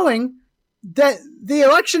is showing that the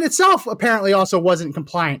election itself apparently also wasn't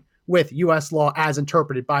compliant with U.S. law as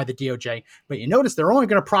interpreted by the DOJ. But you notice they're only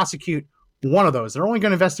going to prosecute one of those. They're only going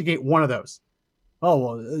to investigate one of those. Oh,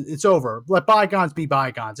 well, it's over. Let bygones be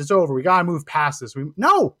bygones. It's over. We got to move past this.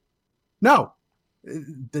 No.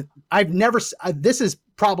 This is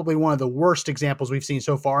probably one of the worst examples we've seen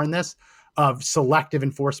so far in this of selective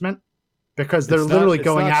enforcement, because they're literally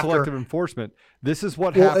going after selective enforcement. This is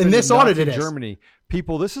what happened in this in audit. Nazi Germany.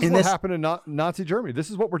 People, this is what happened in Nazi Germany. This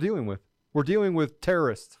is what we're dealing with. We're dealing with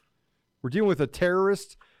terrorists. We're dealing with a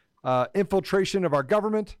terrorist infiltration of our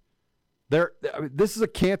government. This is a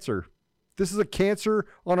cancer. This is a cancer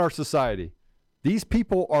on our society. These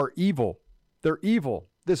people are evil. They're evil.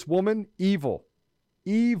 This woman, evil.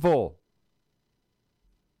 Evil.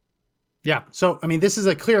 Yeah. So, I mean, this is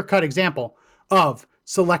a clear-cut example of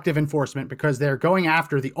selective enforcement because they're going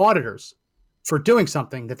after the auditors for doing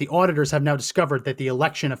something that the auditors have now discovered that the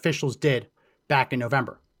election officials did back in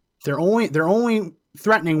November. They're only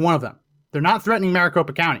threatening one of them. They're not threatening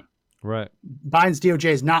Maricopa County. Right. Biden's DOJ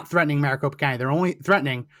is not threatening Maricopa County. They're only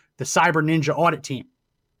threatening the Cyber Ninja audit team.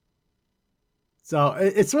 So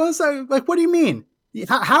it's like, what do you mean?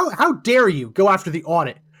 How dare you go after the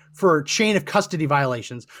audit for chain of custody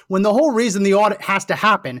violations when the whole reason the audit has to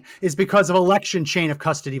happen is because of election chain of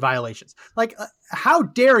custody violations? Like, how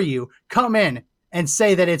dare you come in and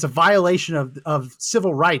say that it's a violation of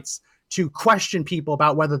civil rights to question people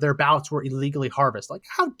about whether their ballots were illegally harvested? Like,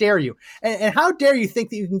 how dare you? And how dare you think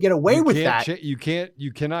that you can get away with that?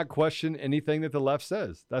 You cannot question anything that the left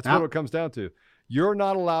says. That's what it comes down to. You're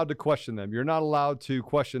not allowed to question them. You're not allowed to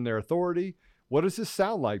question their authority. What does this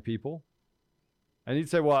sound like, people? And you'd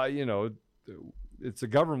say, well, it's the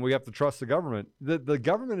government. We have to trust the government. The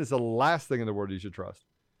government is the last thing in the world you should trust.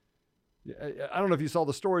 I don't know if you saw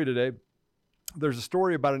the story today. There's a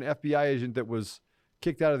story about an FBI agent that was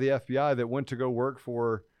kicked out of the FBI that went to go work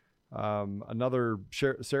for another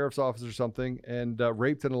sheriff's office or something and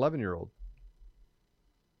raped an 11-year-old.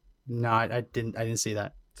 No, I didn't see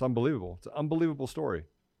that. It's unbelievable. It's an unbelievable story.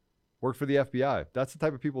 Worked for the FBI. That's the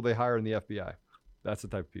type of people they hire in the FBI. That's the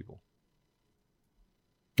type of people.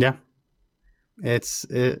 Yeah. It's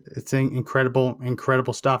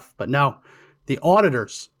incredible stuff. But no, the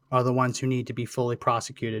auditors are the ones who need to be fully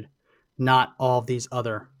prosecuted, not all of these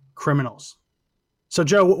other criminals. So,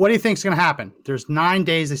 Joe, what do you think is going to happen? There's 9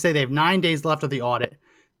 days. They say they have 9 days left of the audit.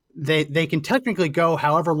 They can technically go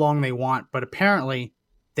however long they want, but apparently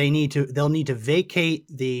they'll need to vacate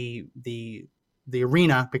the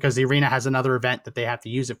arena because the arena has another event that they have to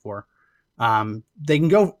use it for. They can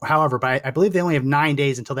go however, but I believe they only have 9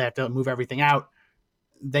 days until they have to move everything out.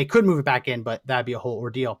 They could move it back in, but that'd be a whole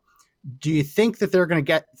ordeal. Do you think that they're going to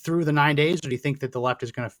get through the 9 days, or do you think that the left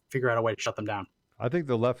is going to figure out a way to shut them down? I think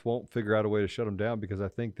the left won't figure out a way to shut them down because I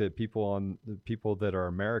think that people that are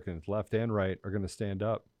Americans, left and right, are going to stand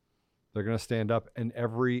up. They're going to stand up in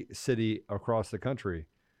every city across the country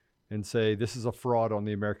and say, this is a fraud on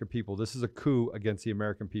the American people. This is a coup against the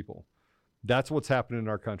American people. That's what's happening in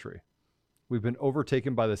our country. We've been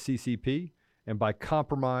overtaken by the CCP and by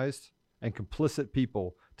compromised and complicit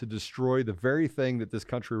people to destroy the very thing that this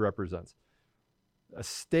country represents. A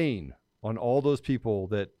stain on all those people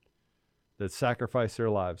that sacrificed their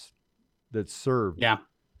lives, that served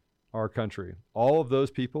our country. All of those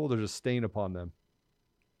people, there's a stain upon them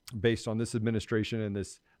based on this administration and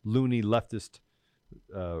this loony leftist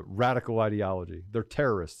radical ideology. They're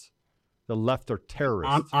terrorists. The left are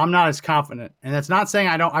terrorists. I'm not as confident, and that's not saying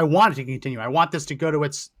I want it to continue. I want this to go to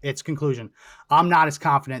its conclusion. I'm not as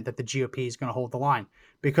confident that the GOP is going to hold the line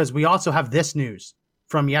because we also have this news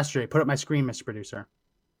from yesterday. Put up my screen, Mr. Producer.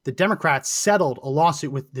 The Democrats settled a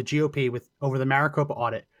lawsuit with the GOP over the Maricopa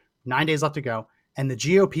audit. 9 days left to go, and the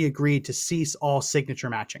GOP agreed to cease all signature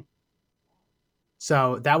matching.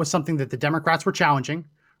 So that was something that the Democrats were challenging,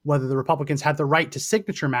 whether the Republicans had the right to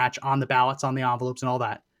signature match on the ballots, on the envelopes, and all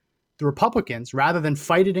that. The Republicans, rather than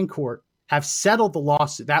fight it in court, have settled the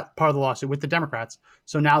lawsuit, that part of the lawsuit, with the Democrats.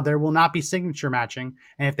 So now there will not be signature matching.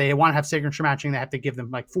 And if they want to have signature matching, they have to give them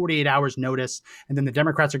like 48 hours notice. And then the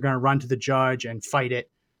Democrats are going to run to the judge and fight it.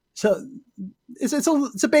 So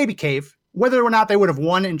it's a baby cave. Whether or not they would have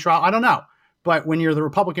won in trial, I don't know. But when you're the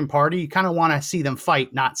Republican Party, you kind of want to see them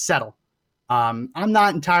fight, not settle. I'm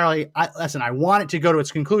not entirely. I want it to go to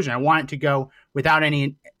its conclusion. I want it to go without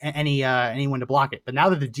anyone to block it. But now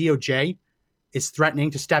that the DOJ is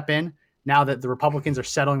threatening to step in, now that the Republicans are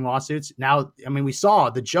settling lawsuits, we saw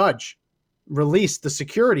the judge release the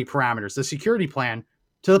security parameters, the security plan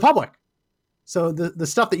to the public. So the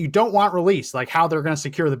stuff that you don't want released, like how they're going to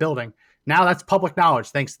secure the building, now that's public knowledge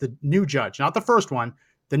thanks to the new judge, not the first one,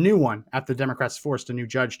 the new one, after the Democrats forced a new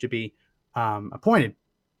judge to be appointed.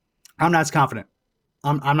 I'm not as confident.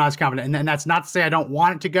 I'm not as confident. And that's not to say I don't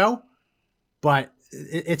want it to go, but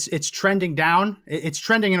it's trending down. It's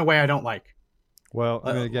trending in a way I don't like. Well,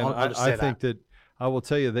 I mean, again, I think that I will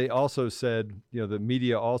tell you, they also said, the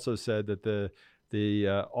media also said that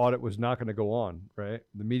the audit was not going to go on, right?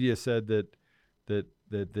 The media said that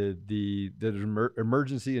the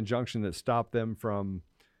emergency injunction that stopped them from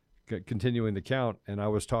continuing the count. And I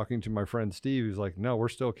was talking to my friend Steve, who's like, no, we're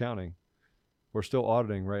still counting. We're still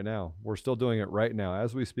auditing right now. We're still doing it right now.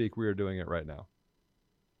 As we speak, we are doing it right now.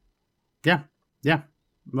 Yeah. Yeah.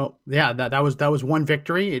 Well, yeah, that was one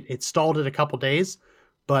victory. It stalled it a couple days,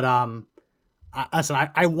 but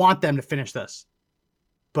I want them to finish this.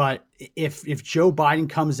 But if Joe Biden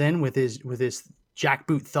comes in with his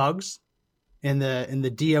jackboot thugs in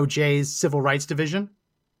the DOJ's Civil Rights Division,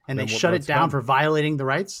 and they shut it down for violating the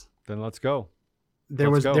rights, then let's go. There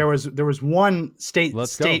was one state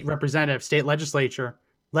representative, state legislature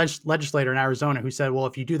legislator in Arizona who said, well,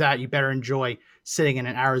 if you do that, you better enjoy sitting in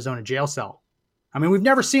an Arizona jail cell. I mean, we've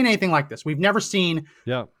never seen anything like this. We've never seen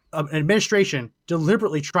an administration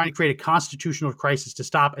deliberately trying to create a constitutional crisis to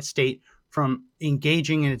stop a state from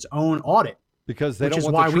engaging in its own audit. Because they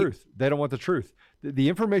don't want the truth. They don't want the truth. The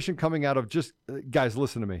information coming out of guys,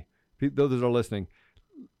 listen to me. Those that are listening,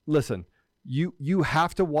 listen. You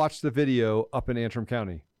have to watch the video up in Antrim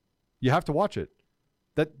County. You have to watch it.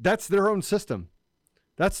 That's their own system.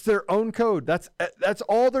 That's their own code. That's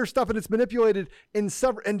all their stuff, and it's manipulated in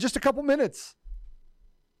just a couple minutes.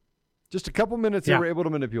 Just a couple minutes, they were able to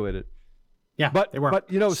manipulate it. Yeah, but they were.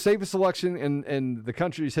 But safest election in the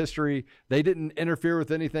country's history. They didn't interfere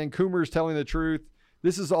with anything. Coomer's telling the truth.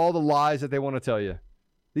 This is all the lies that they want to tell you.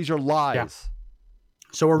 These are lies. Yeah.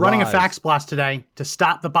 So we're running a fax blast today to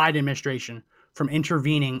stop the Biden administration from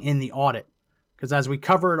intervening in the audit. Because as we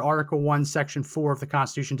covered, Article 1, Section 4 of the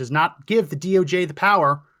Constitution does not give the DOJ the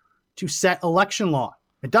power to set election law.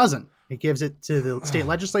 It doesn't. It gives it to the state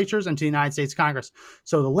legislatures and to the United States Congress.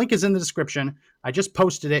 So the link is in the description. I just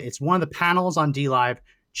posted it. It's one of the panels on DLive.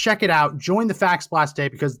 Check it out. Join the fax blast day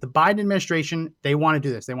because the Biden administration, they want to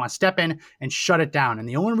do this. They want to step in and shut it down. And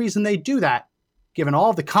the only reason they do that, given all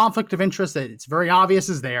of the conflict of interest that it's very obvious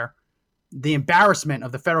is there, the embarrassment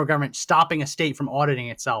of the federal government stopping a state from auditing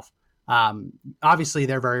itself, obviously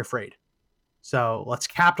they're very afraid. So let's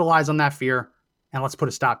capitalize on that fear and let's put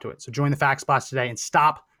a stop to it. So join the fax blast today and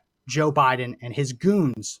stop Joe Biden and his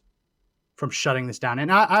goons from shutting this down.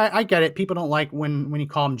 And I get it. People don't like when you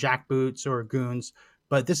call them jackboots or goons,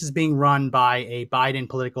 but this is being run by a Biden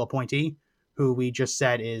political appointee who we just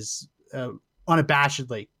said is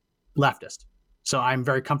unabashedly leftist. So I'm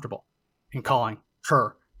very comfortable in calling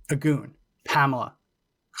her a goon. Pamela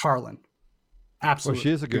Karlan. Absolutely. Well, she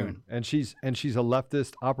is a goon. And she's a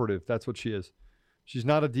leftist operative. That's what she is. She's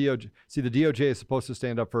not a DOJ. See, the DOJ is supposed to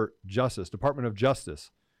stand up for justice, Department of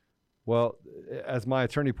Justice. Well, as my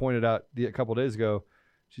attorney pointed out a couple of days ago,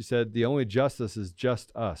 she said the only justice is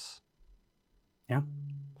just us. Yeah.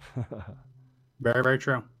 Very, very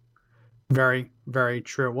true. Very, very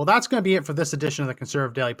true. Well, that's going to be it for this edition of the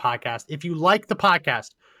Conservative Daily Podcast. If you like the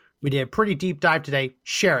podcast, we did a pretty deep dive today.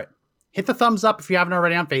 Share it. Hit the thumbs up if you haven't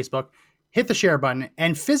already on Facebook. Hit the share button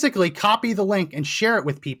and physically copy the link and share it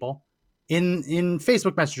with people in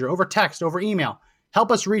Facebook Messenger, over text, over email. Help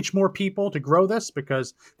us reach more people to grow this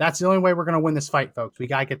because that's the only way we're going to win this fight, folks. We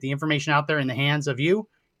got to get the information out there in the hands of you,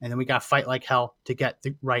 and then we got to fight like hell to get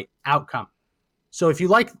the right outcome. So if you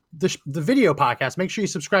like the video podcast, make sure you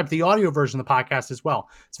subscribe to the audio version of the podcast as well.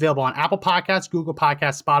 It's available on Apple Podcasts, Google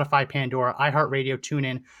Podcasts, Spotify, Pandora, iHeartRadio,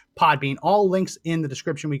 TuneIn, Podbean. All links in the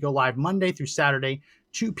description. We go live Monday through Saturday,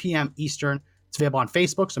 2 p.m. Eastern. It's available on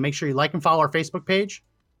Facebook, so make sure you like and follow our Facebook page.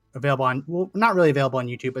 Available on, well, not really available on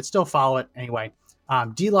YouTube, but still follow it anyway.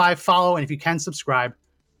 DLive, follow, and if you can, subscribe.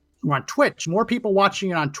 We're on Twitch. More people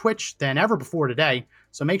watching it on Twitch than ever before today.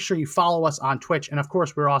 So make sure you follow us on Twitch. And of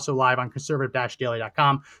course, we're also live on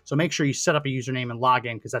conservative-daily.com. So make sure you set up a username and log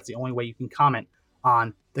in because that's the only way you can comment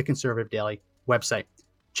on the Conservative Daily website.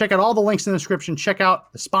 Check out all the links in the description. Check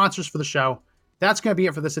out the sponsors for the show. That's going to be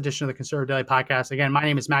it for this edition of the Conservative Daily Podcast. Again, my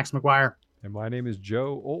name is Max McGuire. And my name is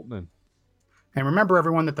Joe Oltman. And remember,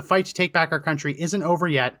 everyone, that the fight to take back our country isn't over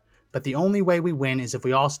yet, but the only way we win is if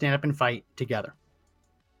we all stand up and fight together.